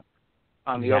value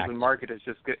on the open market is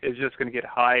just going to get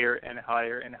higher and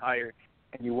higher and higher.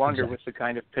 And you wonder with the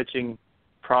kind of pitching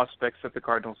prospects that the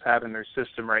Cardinals have in their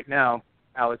system right now,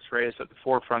 Alex Reyes at the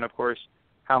forefront, of course,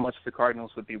 how much the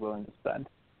Cardinals would be willing to spend.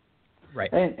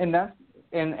 Right. And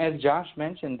as Josh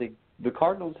mentioned, the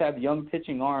Cardinals have young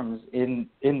pitching arms in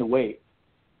the weight.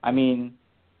 I mean,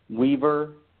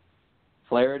 Weaver,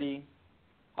 Flaherty,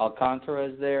 Alcantara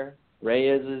is there,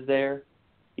 Reyes is there.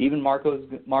 Even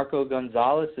Marco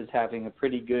Gonzalez is having a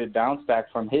pretty good bounce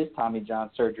back from his Tommy John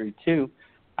surgery too.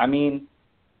 I mean,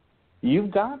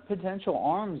 you've got potential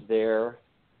arms there.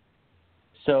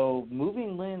 So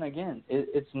moving Lynn again,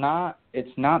 it's not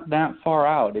that far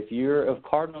out. If you're a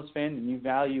Cardinals fan and you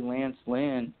value Lance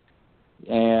Lynn,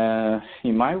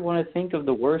 you might want to think of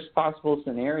the worst possible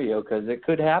scenario because it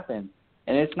could happen.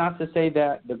 And it's not to say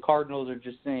that the Cardinals are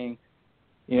just saying,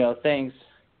 thanks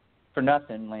for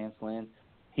nothing, Lance Lynn.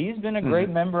 He's been a great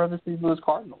member of the St. Louis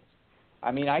Cardinals.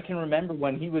 I mean, I can remember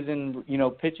when he was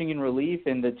pitching in relief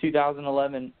in the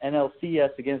 2011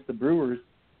 NLCS against the Brewers.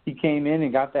 He came in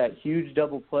and got that huge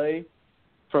double play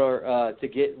to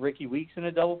get Ricky Weeks in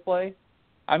a double play.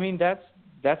 I mean, that's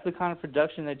the kind of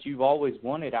production that you've always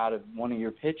wanted out of one of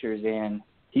your pitchers, and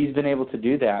he's been able to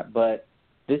do that. But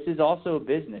this is also a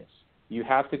business. You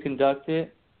have to conduct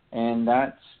it, and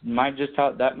that might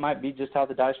be just how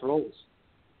the dice rolls.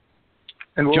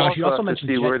 And we'll Josh, you also have to mentioned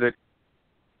see we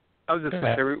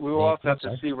will also have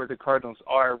to see where the Cardinals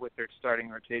are with their starting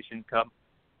rotation come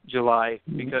July,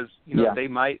 because they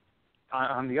might.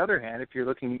 On the other hand, if you're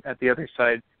looking at the other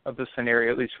side of the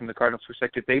scenario, at least from the Cardinals'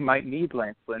 perspective, they might need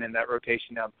Lance Lynn in that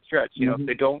rotation down the stretch. If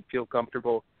they don't feel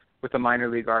comfortable with a minor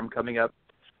league arm coming up,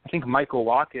 I think Michael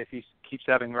Wacha, if he keeps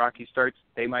having rocky starts,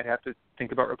 they might have to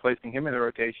think about replacing him in the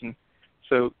rotation.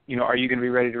 So, are you going to be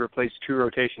ready to replace two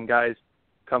rotation guys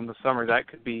come the summer? That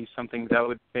could be something that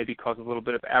would maybe cause a little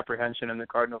bit of apprehension in the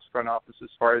Cardinals front office as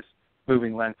far as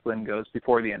moving Lance Lynn goes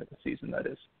before the end of the season, that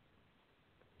is.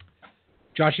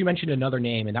 Josh, you mentioned another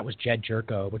name, and that was Jed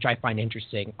Jerko, which I find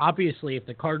interesting. Obviously, if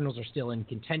the Cardinals are still in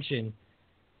contention,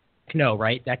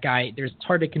 right? That guy, it's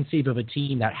hard to conceive of a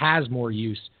team that has more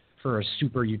use for a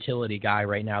super utility guy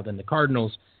right now than the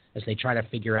Cardinals as they try to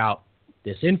figure out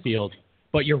this infield.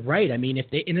 But you're right. I mean, if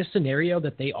they in a scenario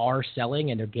that they are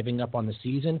selling and they're giving up on the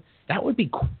season, that would be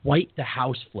quite the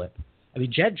house flip. I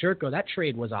mean, Jed Jerko, that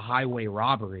trade was a highway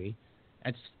robbery.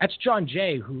 That's John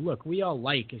Jay, who, look, we all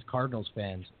like as Cardinals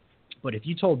fans. But if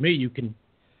you told me you can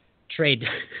trade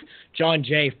John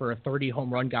Jay for a 30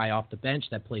 home run guy off the bench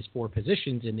that plays four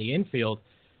positions in the infield,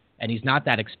 and he's not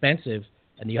that expensive,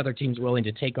 and the other team's willing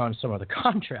to take on some of the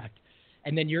contract,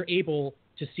 and then you're able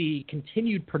to see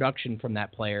continued production from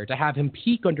that player, to have him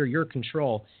peak under your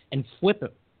control and flip him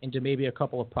into maybe a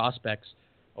couple of prospects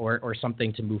or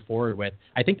something to move forward with.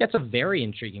 I think that's a very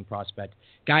intriguing prospect.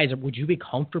 Guys, would you be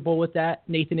comfortable with that,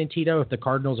 Nathan and Tito, if the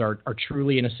Cardinals are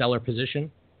truly in a seller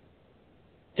position?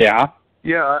 Yeah.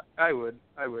 Yeah, I would.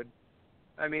 I mean,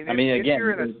 if again,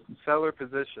 you're in a seller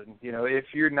position, if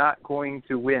you're not going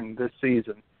to win this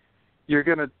season, you're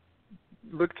going to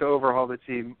look to overhaul the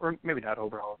team, or maybe not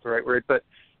overhaul is the right word, but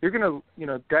you're going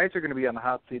to, guys are going to be on the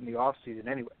hot seat in the off season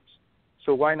anyways.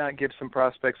 So why not give some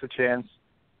prospects a chance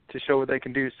to show what they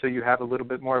can do, so you have a little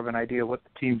bit more of an idea what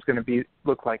the team's going to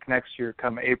look like next year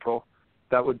come April?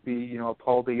 That would be,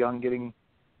 Paul DeJong getting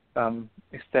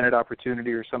extended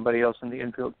opportunity, or somebody else in the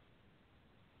infield.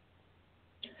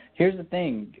 Here's the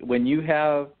thing. When you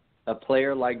have a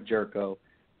player like Jerko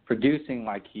producing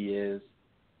like he is,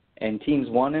 and teams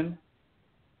want him,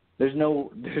 there's no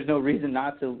reason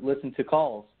not to listen to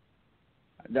calls.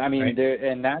 I mean, right.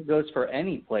 And that goes for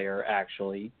any player,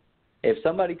 actually. If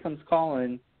somebody comes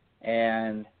calling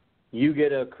and you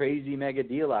get a crazy mega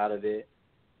deal out of it,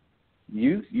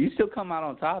 you still come out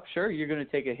on top. Sure, you're going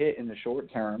to take a hit in the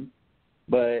short term,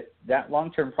 but that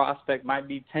long-term prospect might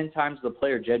be 10 times the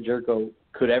player Jed Jerko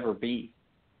could ever be.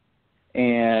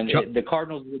 And the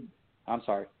Cardinals would – I'm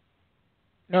sorry.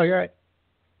 No, you're right.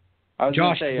 I was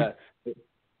Josh, going to say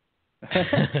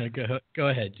go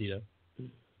ahead, Tito.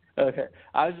 Okay.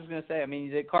 I was just going to say, I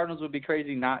mean, the Cardinals would be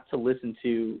crazy not to listen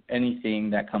to anything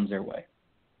that comes their way.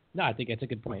 No, I think that's a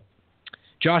good point.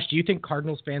 Josh, do you think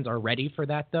Cardinals fans are ready for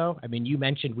that, though? I mean, you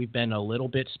mentioned we've been a little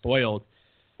bit spoiled.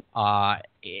 The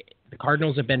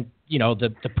Cardinals have been,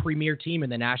 the premier team in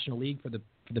the National League for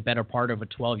the better part of a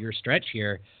 12-year stretch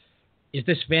here. Is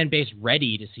this fan base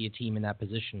ready to see a team in that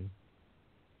position?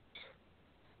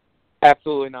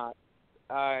 Absolutely not.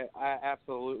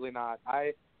 Absolutely not.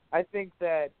 I think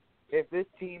that if this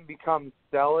team becomes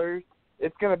sellers,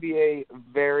 it's going to be a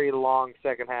very long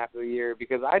second half of the year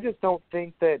because I just don't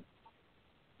think that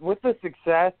with the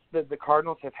success that the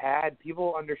Cardinals have had,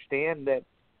 people understand that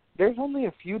there's only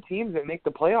a few teams that make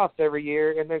the playoffs every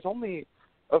year, and there's only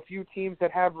a few teams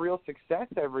that have real success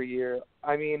every year.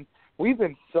 I mean, we've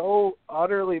been so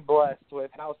utterly blessed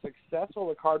with how successful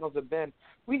the Cardinals have been.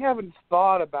 We haven't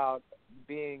thought about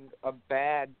being a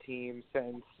bad team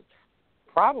since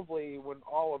probably when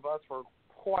all of us were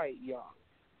quite young.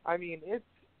 I mean,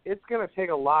 it's going to take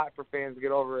a lot for fans to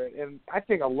get over it, and I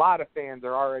think a lot of fans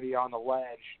are already on the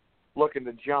ledge looking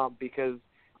to jump because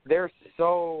they're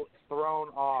so thrown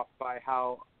off by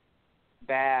how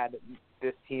bad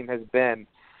this team has been.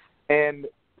 And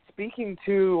speaking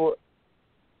to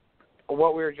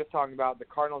what we were just talking about, the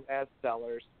Cardinals as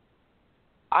sellers,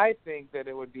 I think that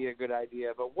it would be a good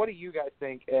idea. But what do you guys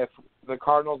think if the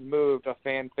Cardinals moved a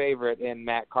fan favorite in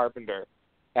Matt Carpenter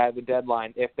at the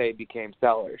deadline if they became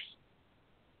sellers?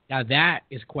 Now that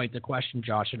is quite the question,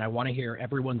 Josh, and I want to hear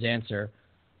everyone's answer.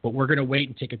 But we're going to wait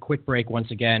and take a quick break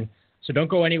once again. So don't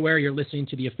go anywhere. You're listening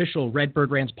to the official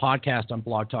Redbird Rants podcast on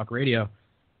Blog Talk Radio.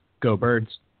 Go Birds.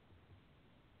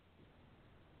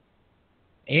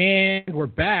 And we're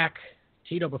back.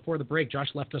 Tito, before the break, Josh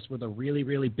left us with a really,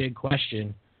 really big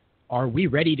question. Are we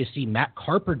ready to see Matt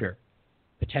Carpenter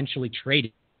potentially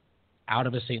traded out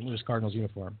of a St. Louis Cardinals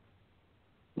uniform?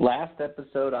 Last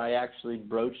episode, I actually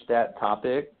broached that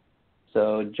topic,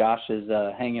 so Josh is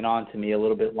hanging on to me a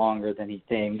little bit longer than he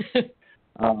thinks.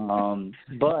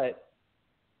 But,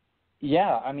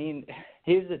 yeah, I mean,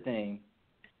 here's the thing.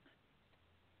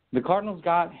 The Cardinals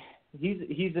got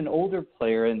he's an older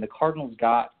player, and the Cardinals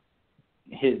got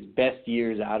his best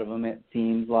years out of him, it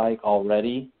seems like,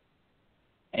 already.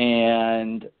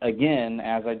 And, again,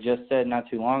 as I just said not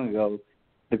too long ago,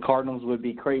 the Cardinals would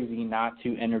be crazy not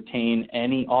to entertain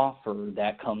any offer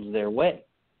that comes their way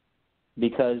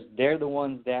because they're the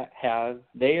ones that have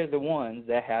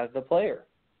the player.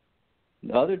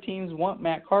 The other teams want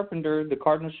Matt Carpenter. The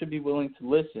Cardinals should be willing to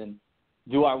listen.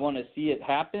 Do I want to see it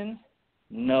happen?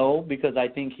 No, because I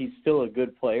think he's still a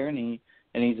good player and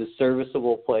he's a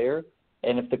serviceable player.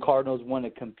 And if the Cardinals want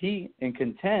to compete and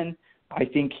contend, I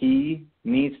think he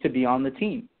needs to be on the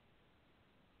team.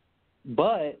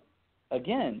 But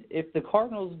again, if the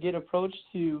Cardinals get approached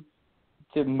to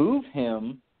move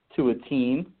him to a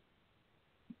team,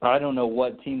 I don't know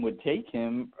what team would take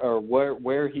him or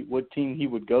what team he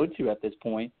would go to at this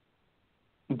point.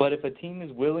 But if a team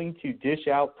is willing to dish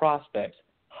out prospects,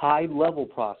 high-level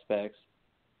prospects,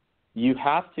 you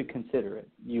have to consider it.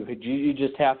 You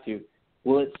just have to.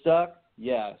 Will it suck?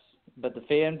 Yes. But the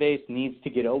fan base needs to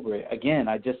get over it. Again,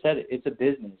 I just said it. It's a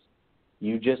business.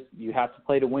 You have to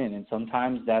play to win, and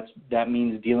sometimes that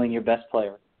means dealing your best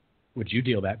player. Would you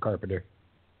deal Matt Carpenter?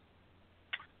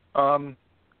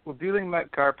 Well, dealing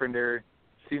Matt Carpenter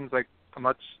seems like a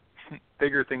much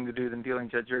bigger thing to do than dealing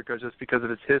Jedd Gyorko just because of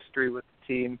his history with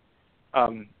the team.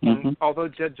 And although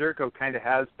Jedd Gyorko kind of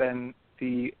has been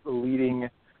the leading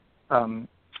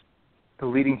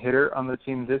hitter on the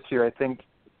team this year, I think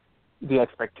the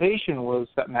expectation was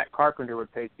that Matt Carpenter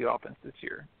would pace the offense this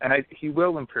year, and he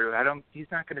will improve. He's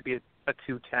not going to be a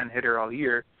 210 hitter all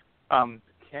year. Can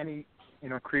he,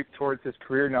 creep towards his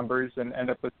career numbers and end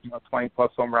up with 20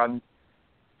 plus home runs,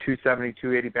 270,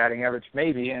 280 batting average?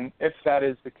 Maybe. And if that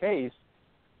is the case,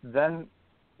 then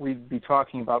we'd be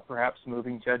talking about perhaps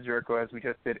moving Jedd Gyorko, as we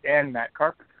just did, and Matt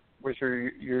Carpenter, which are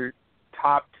your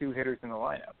top two hitters in the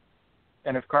lineup.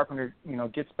 And if Carpenter,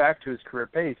 gets back to his career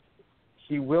pace,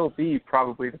 he will be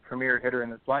probably the premier hitter in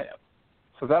this lineup.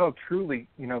 So that'll truly,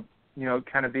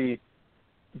 kind of be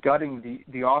gutting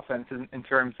the offense in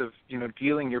terms of,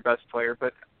 dealing your best player.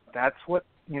 But that's what,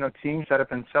 teams that have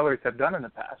been sellers have done in the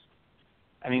past.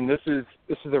 I mean, this is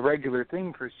a regular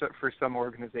thing for some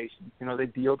organizations. They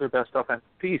deal their best offensive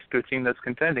piece to a team that's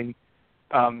contending.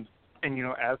 And,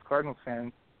 as Cardinals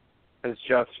fans, as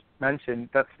Jeff mentioned,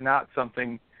 that's not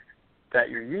something that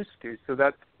you're used to. So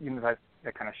that's,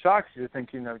 that kind of shocks you to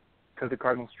think, because the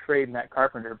Cardinals trade Matt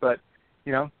Carpenter. But,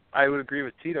 I would agree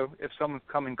with Tito. If someone's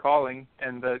coming calling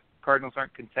and the Cardinals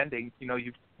aren't contending,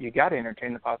 you got to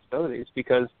entertain the possibilities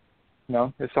because,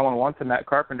 if someone wants a Matt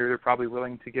Carpenter, they're probably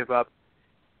willing to give up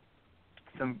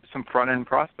some front-end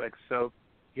prospects. So,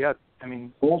 yeah, I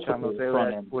mean, John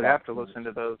Mozeliak would have to listen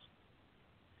to those.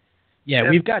 Yeah,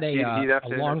 we've got he'd have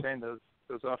to long entertain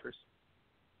those offers.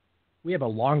 We have a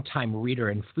longtime reader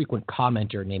and frequent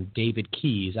commenter named David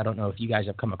Keys. I don't know if you guys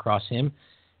have come across him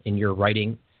in your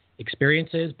writing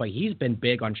experiences, but he's been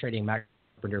big on trading Matt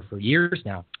Carpenter for years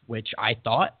now, which I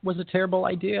thought was a terrible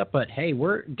idea. But, hey,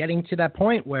 we're getting to that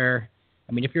point where,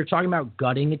 I mean, if you're talking about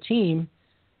gutting a team,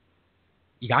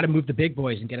 you got to move the big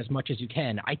boys and get as much as you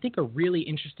can. I think a really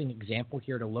interesting example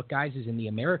here to look, guys, is in the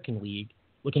American League,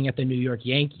 looking at the New York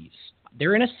Yankees.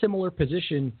 They're in a similar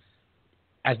position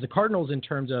as the Cardinals in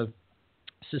terms of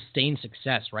sustained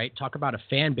success, right? Talk about a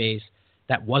fan base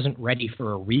that wasn't ready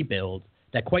for a rebuild,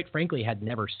 that quite frankly had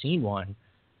never seen one.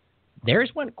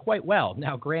 Theirs went quite well.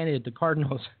 Now, granted, the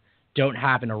Cardinals don't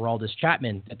have an Aroldis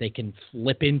Chapman that they can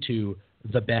flip into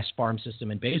the best farm system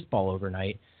in baseball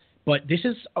overnight. But this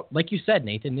is, like you said,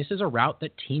 Nathan, this is a route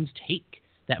that teams take,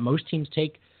 that most teams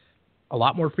take a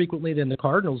lot more frequently than the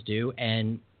Cardinals do.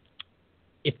 And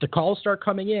if the calls start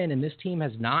coming in and this team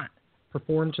has not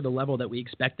performed to the level that we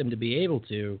expect them to be able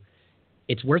to,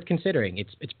 it's worth considering.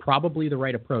 It's probably the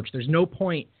right approach. There's no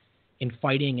point in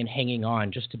fighting and hanging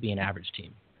on just to be an average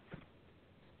team.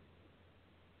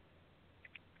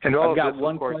 And all I've of got this,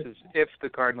 one of course, question. is if the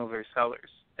Cardinals are sellers.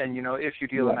 And, if you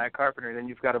deal in Matt Carpenter, then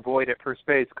you've got a void at first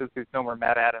base because there's no more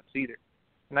Matt Adams either.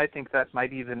 And I think that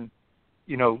might even,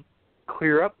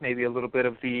 clear up maybe a little bit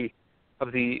of the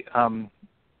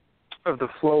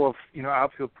flow of,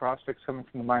 outfield prospects coming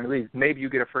from the minor leagues. Maybe you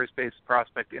get a first base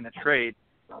prospect in a trade,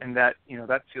 and that,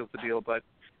 that seals the deal. But,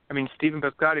 Stephen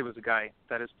Piscotty was a guy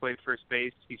that has played first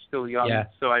base. He's still young,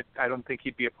 so I don't think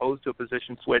he'd be opposed to a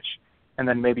position switch. And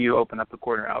then maybe you open up the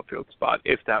corner outfield spot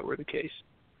if that were the case.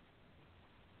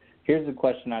 Here's a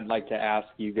question I'd like to ask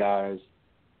you guys.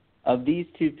 Of these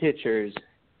two pitchers,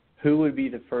 who would be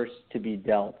the first to be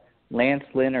dealt, Lance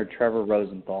Lynn or Trevor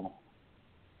Rosenthal?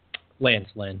 Lance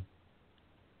Lynn.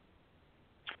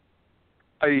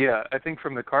 Yeah, I think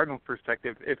from the Cardinals'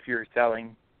 perspective, if you're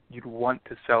selling, you'd want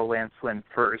to sell Lance Lynn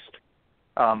first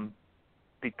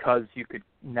because you could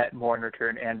net more in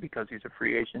return and because he's a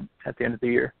free agent at the end of the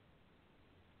year.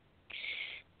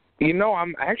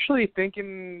 I'm actually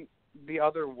thinking the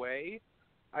other way.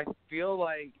 I feel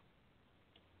like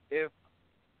if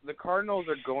the Cardinals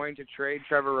are going to trade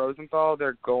Trevor Rosenthal,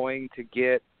 they're going to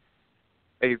get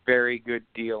a very good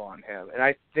deal on him. And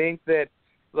I think that,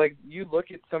 you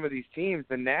look at some of these teams,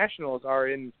 the Nationals are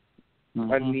in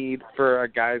a need for a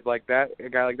guy like that.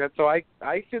 So I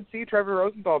could see Trevor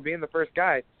Rosenthal being the first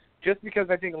guy just because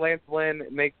I think Lance Lynn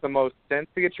makes the most sense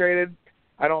to get traded.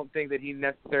 I don't think that he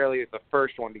necessarily is the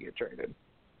first one to get traded.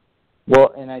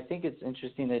 Well, and I think it's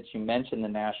interesting that you mentioned the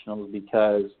Nationals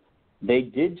because they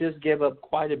did just give up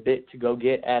quite a bit to go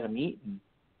get Adam Eaton.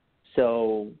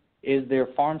 So is their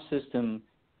farm system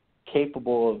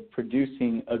capable of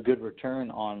producing a good return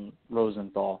on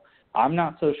Rosenthal? I'm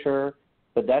not so sure,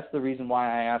 but that's the reason why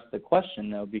I asked the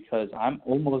question, though, because I'm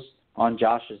almost on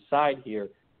Josh's side here,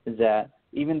 is that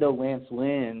even though Lance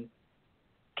Lynn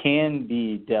can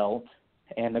be dealt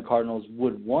and the Cardinals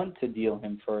would want to deal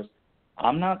him first,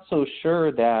 I'm not so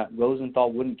sure that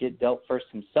Rosenthal wouldn't get dealt first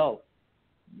himself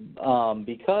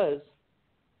because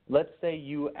let's say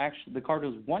the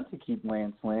Cardinals want to keep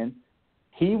Lance Lynn.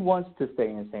 He wants to stay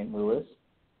in St. Louis.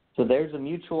 So there's a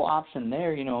mutual option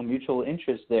there, a mutual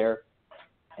interest there.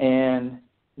 And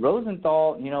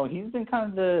Rosenthal, he's been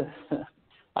kind of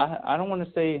I don't want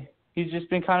to say he's just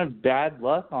been kind of bad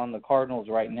luck on the Cardinals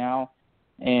right now.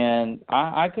 And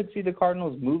I could see the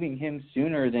Cardinals moving him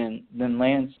sooner than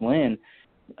Lance Lynn.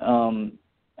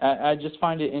 I just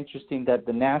find it interesting that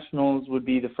the Nationals would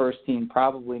be the first team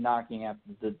probably knocking at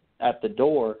the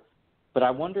door. But I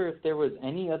wonder if there was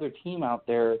any other team out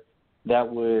there that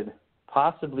would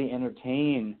possibly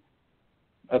entertain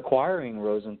acquiring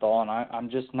Rosenthal, and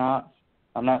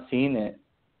I'm not seeing it.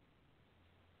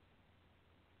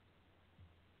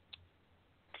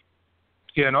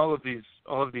 Yeah, and all of these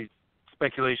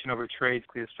speculation over trades,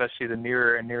 especially the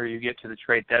nearer and nearer you get to the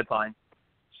trade deadline.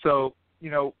 So,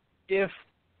 if,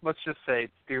 let's just say,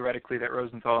 theoretically, that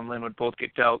Rosenthal and Lynn would both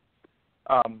get dealt,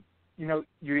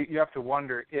 you have to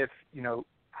wonder if,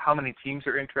 how many teams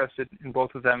are interested in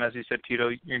both of them. As you said, Tito,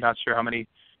 you're not sure how many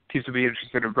teams would be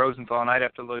interested in Rosenthal, and I'd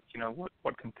have to look,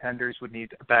 what contenders would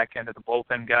need a back end of the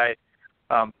bullpen guy.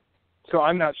 So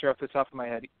I'm not sure off the top of my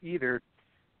head either,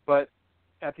 but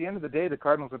at the end of the day, the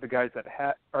Cardinals are the guys that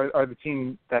are the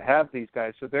team that have these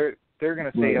guys, so they're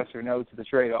going to say yes or no to the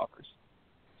trade offers.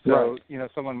 So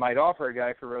someone might offer a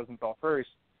guy for Rosenthal first.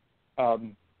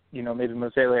 Maybe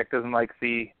Mozeliak doesn't like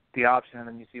the option, and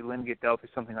then you see Lynn get dealt or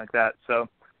something like that. So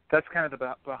that's kind of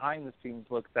the behind the scenes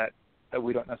look that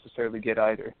we don't necessarily get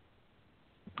either.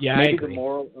 Yeah, maybe I agree.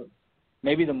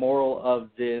 The moral of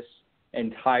this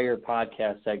entire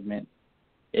podcast segment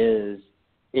is,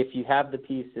 if you have the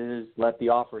pieces, let the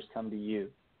offers come to you.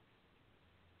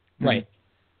 Right.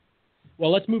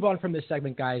 Well, let's move on from this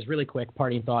segment, guys. Really quick,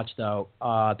 parting thoughts, though.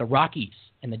 The Rockies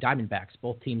and the Diamondbacks,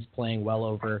 both teams playing well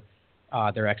over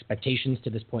their expectations to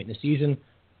this point in the season.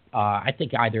 I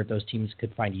think either of those teams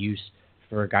could find use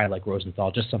for a guy like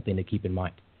Rosenthal. Just something to keep in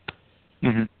mind.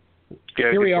 Mm-hmm.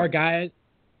 Yeah, Here we are, guys,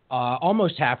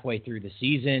 almost halfway through the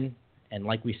season. And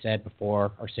like we said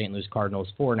before, our St. Louis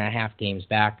Cardinals 4.5 games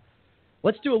back.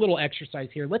 Let's do a little exercise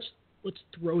here. Let's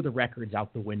throw the records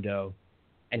out the window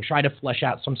and try to flesh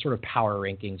out some sort of power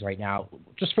rankings right now,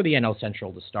 just for the NL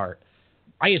Central to start.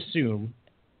 I assume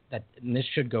that, and this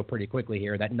should go pretty quickly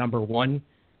here, that number one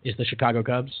is the Chicago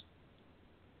Cubs.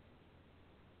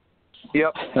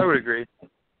 Yep, I would agree.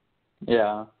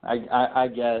 Yeah, I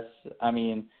guess. I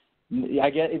mean, I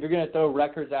guess if you're going to throw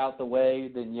records out the way,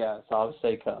 then yes, I would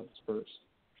say Cubs first.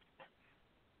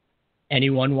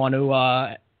 Anyone want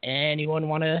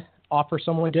to offer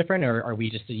someone different, or are we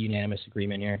just a unanimous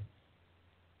agreement here?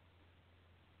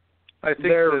 I think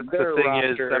Their the thing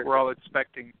is roster, that we're all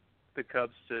expecting the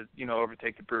Cubs to,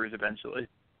 overtake the Brewers eventually.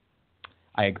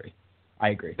 I agree.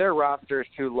 Their roster is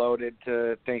too loaded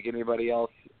to think anybody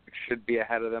else should be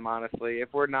ahead of them, honestly. If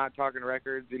we're not talking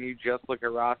records and you just look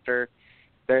at roster,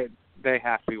 they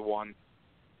have to be one.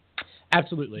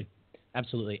 Absolutely.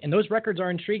 And those records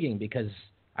are intriguing because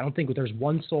I don't think there's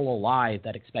one soul alive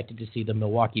that expected to see the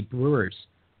Milwaukee Brewers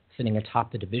sitting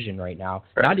atop the division right now,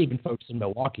 right. Not even folks in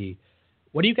Milwaukee.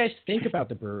 What do you guys think about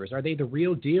the Brewers? Are they the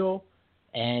real deal?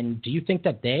 And do you think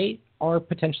that they are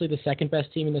potentially the second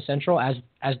best team in the Central, as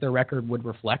their record would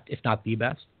reflect, if not the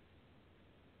best?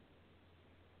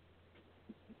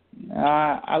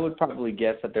 I would probably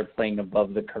guess that they're playing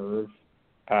above the curve.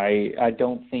 I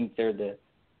don't think they're the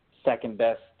second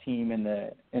best team in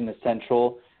the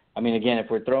Central. I mean, again, if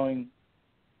we're throwing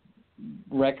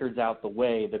records out the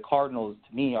way, the Cardinals,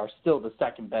 to me, are still the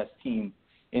second best team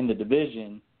in the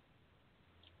division.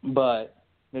 But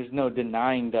there's no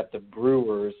denying that the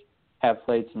Brewers have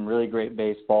played some really great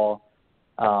baseball.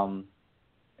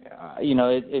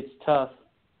 It's tough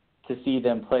to see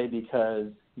them play because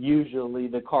usually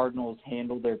the Cardinals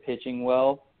handle their pitching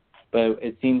well, but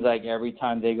it seems like every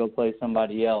time they go play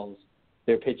somebody else,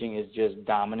 their pitching is just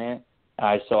dominant.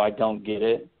 So I don't get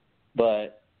it.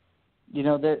 But,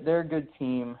 they're a good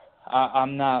team.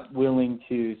 I'm not willing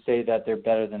to say that they're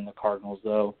better than the Cardinals,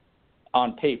 though,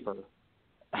 on paper.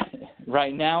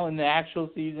 Right now in the actual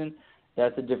season,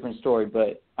 that's a different story,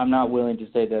 but I'm not willing to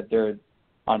say that they're,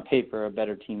 on paper, a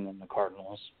better team than the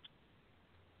Cardinals.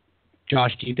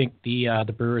 Josh, do you think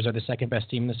the Brewers are the second best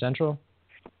team in the Central?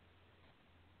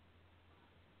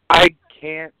 I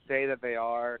can't say that they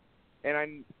are,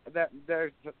 and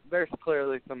there's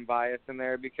clearly some bias in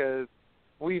there because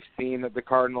we've seen that the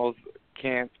Cardinals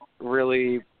can't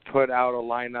really put out a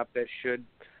lineup that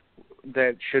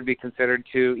should be considered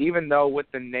to, even though with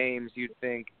the names you'd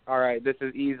think, all right, this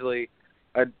is easily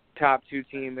a top 2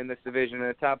 team in this division and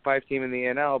a top 5 team in the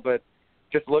NL, but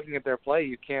just looking at their play,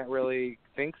 you can't really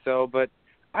think so. But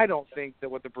I don't think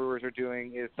that what the Brewers are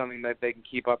doing is something that they can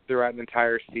keep up throughout an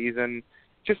entire season.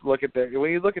 Just look at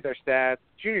when you look at their stats,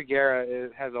 Junior Guerra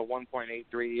has a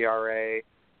 1.83 ERA.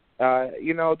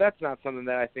 That's not something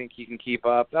that I think he can keep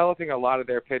up. I think a lot of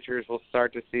their pitchers will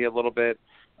start to see a little bit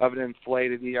of an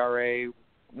inflated ERA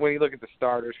when you look at the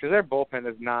starters, because their bullpen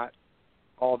is not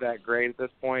all that great at this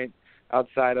point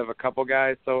outside of a couple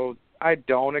guys. So I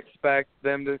don't expect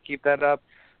them to keep that up.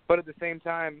 But at the same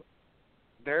time,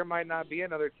 there might not be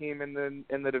another team in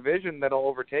the division that'll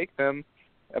overtake them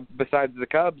besides the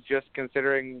Cubs, just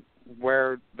considering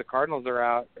where the Cardinals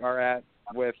are at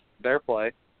with their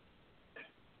play.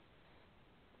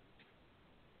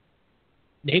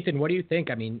 Nathan, what do you think?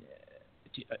 I mean,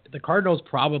 the Cardinals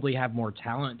probably have more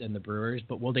talent than the Brewers,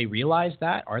 but will they realize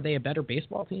that? Are they a better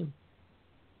baseball team?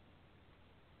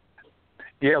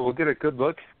 Yeah, we'll get a good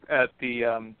look at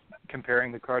the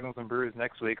comparing the Cardinals and Brewers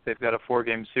next week. They've got a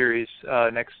 4-game series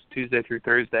next Tuesday through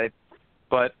Thursday.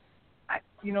 But,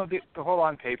 the whole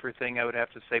on-paper thing, I would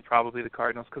have to say probably the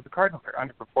Cardinals, because the Cardinals are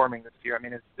underperforming this year. I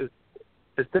mean, it's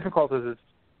as difficult as it's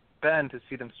been to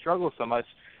see them struggle so much.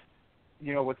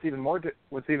 What's even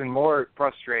more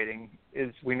frustrating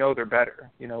is we know they're better.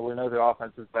 We know their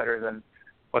offense is better than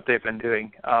what they've been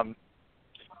doing.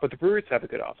 But the Brewers have a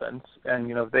good offense,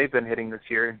 and they've been hitting this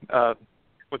year.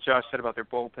 What Josh said about their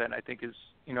bullpen, I think, is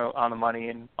on the money,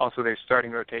 and also their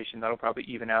starting rotation that'll probably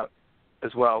even out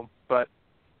as well. But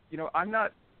I'm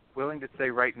not willing to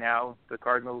say right now the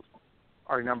Cardinals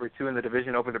are number 2 in the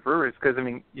division over the Brewers, because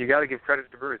you got to give credit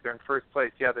to the Brewers. They're in first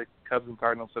place. Yeah, the Cubs and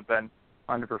Cardinals have been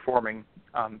underperforming.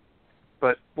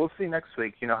 But we'll see next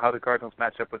week, how the Cardinals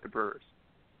match up with the Brewers.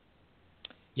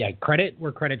 Yeah, credit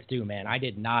where credit's due, man. I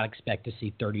did not expect to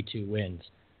see 32 wins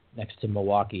next to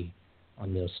Milwaukee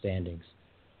on those standings.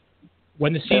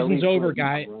 When the season's over,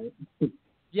 guy.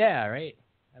 Yeah, right.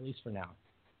 At least for now.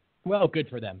 Well, good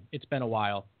for them. It's been a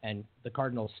while, and the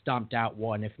Cardinals stomped out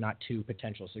one, if not two,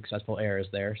 potential successful errors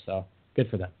there, so good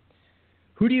for them.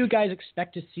 Who do you guys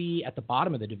expect to see at the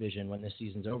bottom of the division when this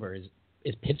season's over?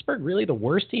 Is Pittsburgh really the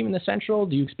worst team in the Central?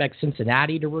 Do you expect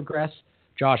Cincinnati to regress?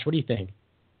 Josh, what do you think?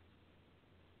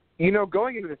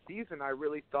 Going into the season, I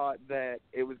really thought that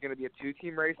it was going to be a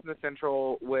two-team race in the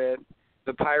Central with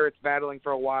the Pirates battling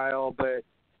for a while, but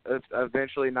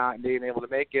eventually not being able to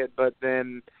make it. But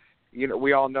then,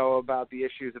 we all know about the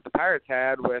issues that the Pirates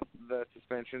had with the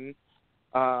suspension.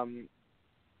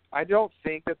 I don't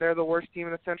think that they're the worst team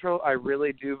in the Central. I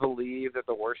really do believe that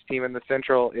the worst team in the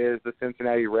Central is the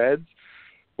Cincinnati Reds,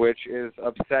 which is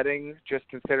upsetting just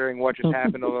considering what just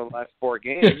happened over the last 4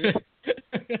 games.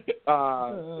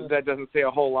 That doesn't say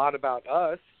a whole lot about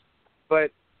us.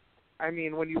 But, I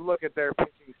mean, when you look at their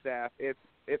pitching staff,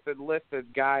 it's a list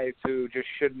of guys who just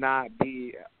should not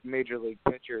be major league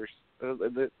pitchers.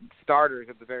 The starters,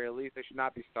 at the very least, they should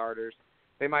not be starters.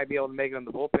 They might be able to make it in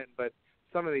the bullpen, but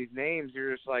some of these names,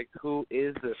 you're just like, who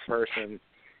is this person?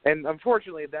 And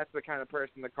unfortunately, that's the kind of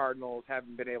person the Cardinals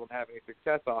haven't been able to have any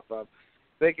success off of.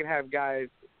 They can have guys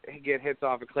get hits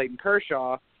off of Clayton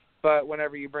Kershaw, but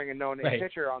whenever you bring a no-name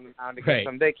pitcher on the mound against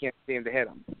them, they can't seem to hit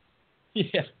them.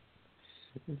 Yeah,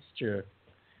 it's true.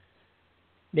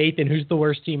 Nathan, who's the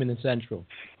worst team in the Central?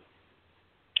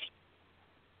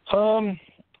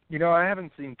 I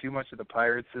haven't seen too much of the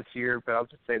Pirates this year, but I'll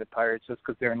just say the Pirates just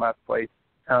because they're in last place.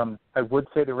 I would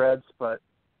say the Reds, but,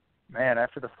 man,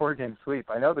 after the 4-game sweep,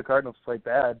 I know the Cardinals played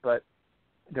bad, but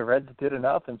the Reds did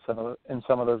enough in some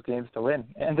of those games to win,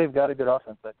 and they've got a good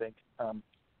offense, I think.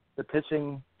 The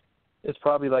pitching is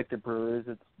probably like the Brewers.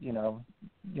 It's,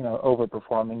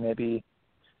 overperforming maybe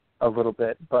a little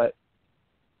bit, but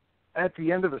at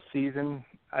the end of the season,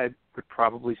 I would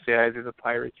probably say either the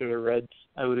Pirates or the Reds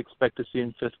I would expect to see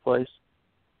in 5th place.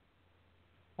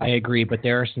 I agree, but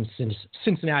there are some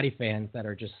Cincinnati fans that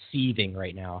are just seething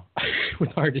right now with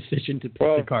our decision to pick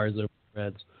the Cards over the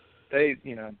Reds. They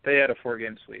had a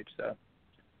 4-game sweep, so.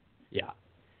 Yeah.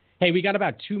 Hey, we got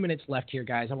about 2 minutes left here,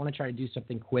 guys. I want to try to do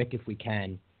something quick if we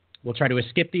can. We'll try to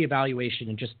skip the evaluation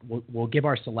and just we'll give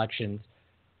our selections.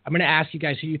 I'm going to ask you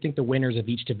guys who you think the winners of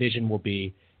each division will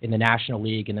be in the National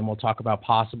League, and then we'll talk about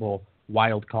possible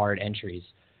wild card entries.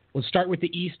 Let's start with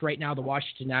the East. Right now, the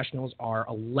Washington Nationals are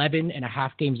 11.5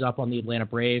 games up on the Atlanta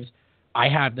Braves. I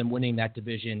have them winning that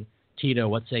division. Tito,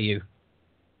 what say you?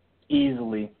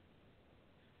 Easily.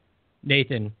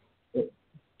 Nathan?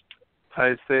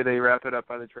 I say they wrap it up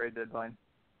by the trade deadline.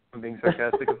 I'm being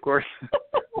sarcastic, of course.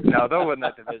 No, they'll win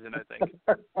that division, I think.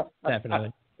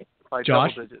 Definitely. By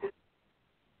Josh? double digits.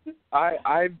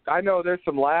 I know there's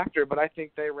some laughter, but I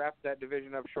think they wrap that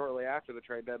division up shortly after the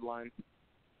trade deadline.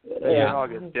 Yeah. In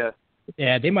August, yeah.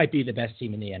 Yeah, they might be the best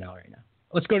team in the NL right now.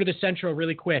 Let's go to the Central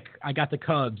really quick. I got the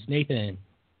Cubs. Nathan?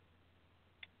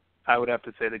 I would have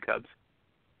to say the Cubs.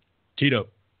 Tito?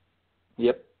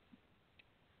 Yep.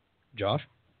 Josh?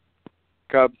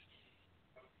 Cubs.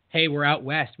 Hey, we're out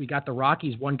west. We got the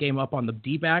Rockies 1 game up on the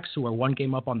D-backs, who are 1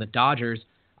 game up on the Dodgers.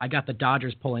 I got the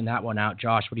Dodgers pulling that one out.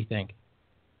 Josh, what do you think?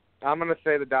 I'm going to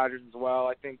say the Dodgers as well.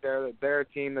 I think they're a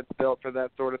team that's built for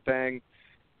that sort of thing.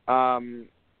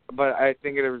 But I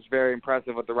think it was very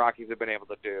impressive what the Rockies have been able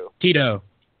to do. Tito?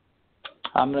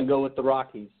 I'm going to go with the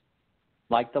Rockies.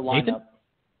 Like the lineup. Nathan?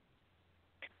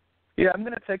 Yeah, I'm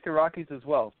going to take the Rockies as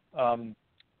well.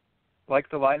 Like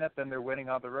the lineup, and they're winning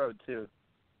on the road, too.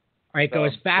 All right, go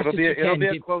as fast as you can. It'll be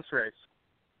a close race.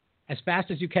 As fast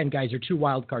as you can, guys. You're 2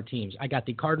 wild card teams. I got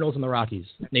the Cardinals and the Rockies.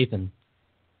 Nathan?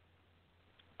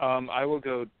 I will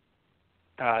go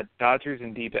Dodgers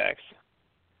and D-backs.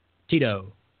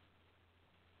 Tito?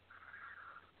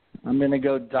 I'm going to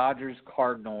go Dodgers,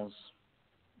 Cardinals.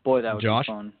 Boy, that would Josh?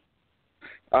 be fun.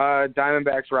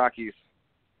 Diamondbacks, Rockies.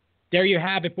 There you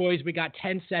have it, boys. We got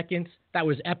 10 seconds. That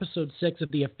was episode 6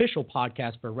 of the official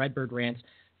podcast for Redbird Rants,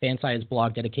 FanScience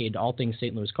blog dedicated to all things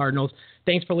St. Louis Cardinals.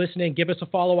 Thanks for listening. Give us a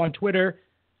follow on Twitter.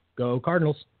 Go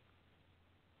Cardinals.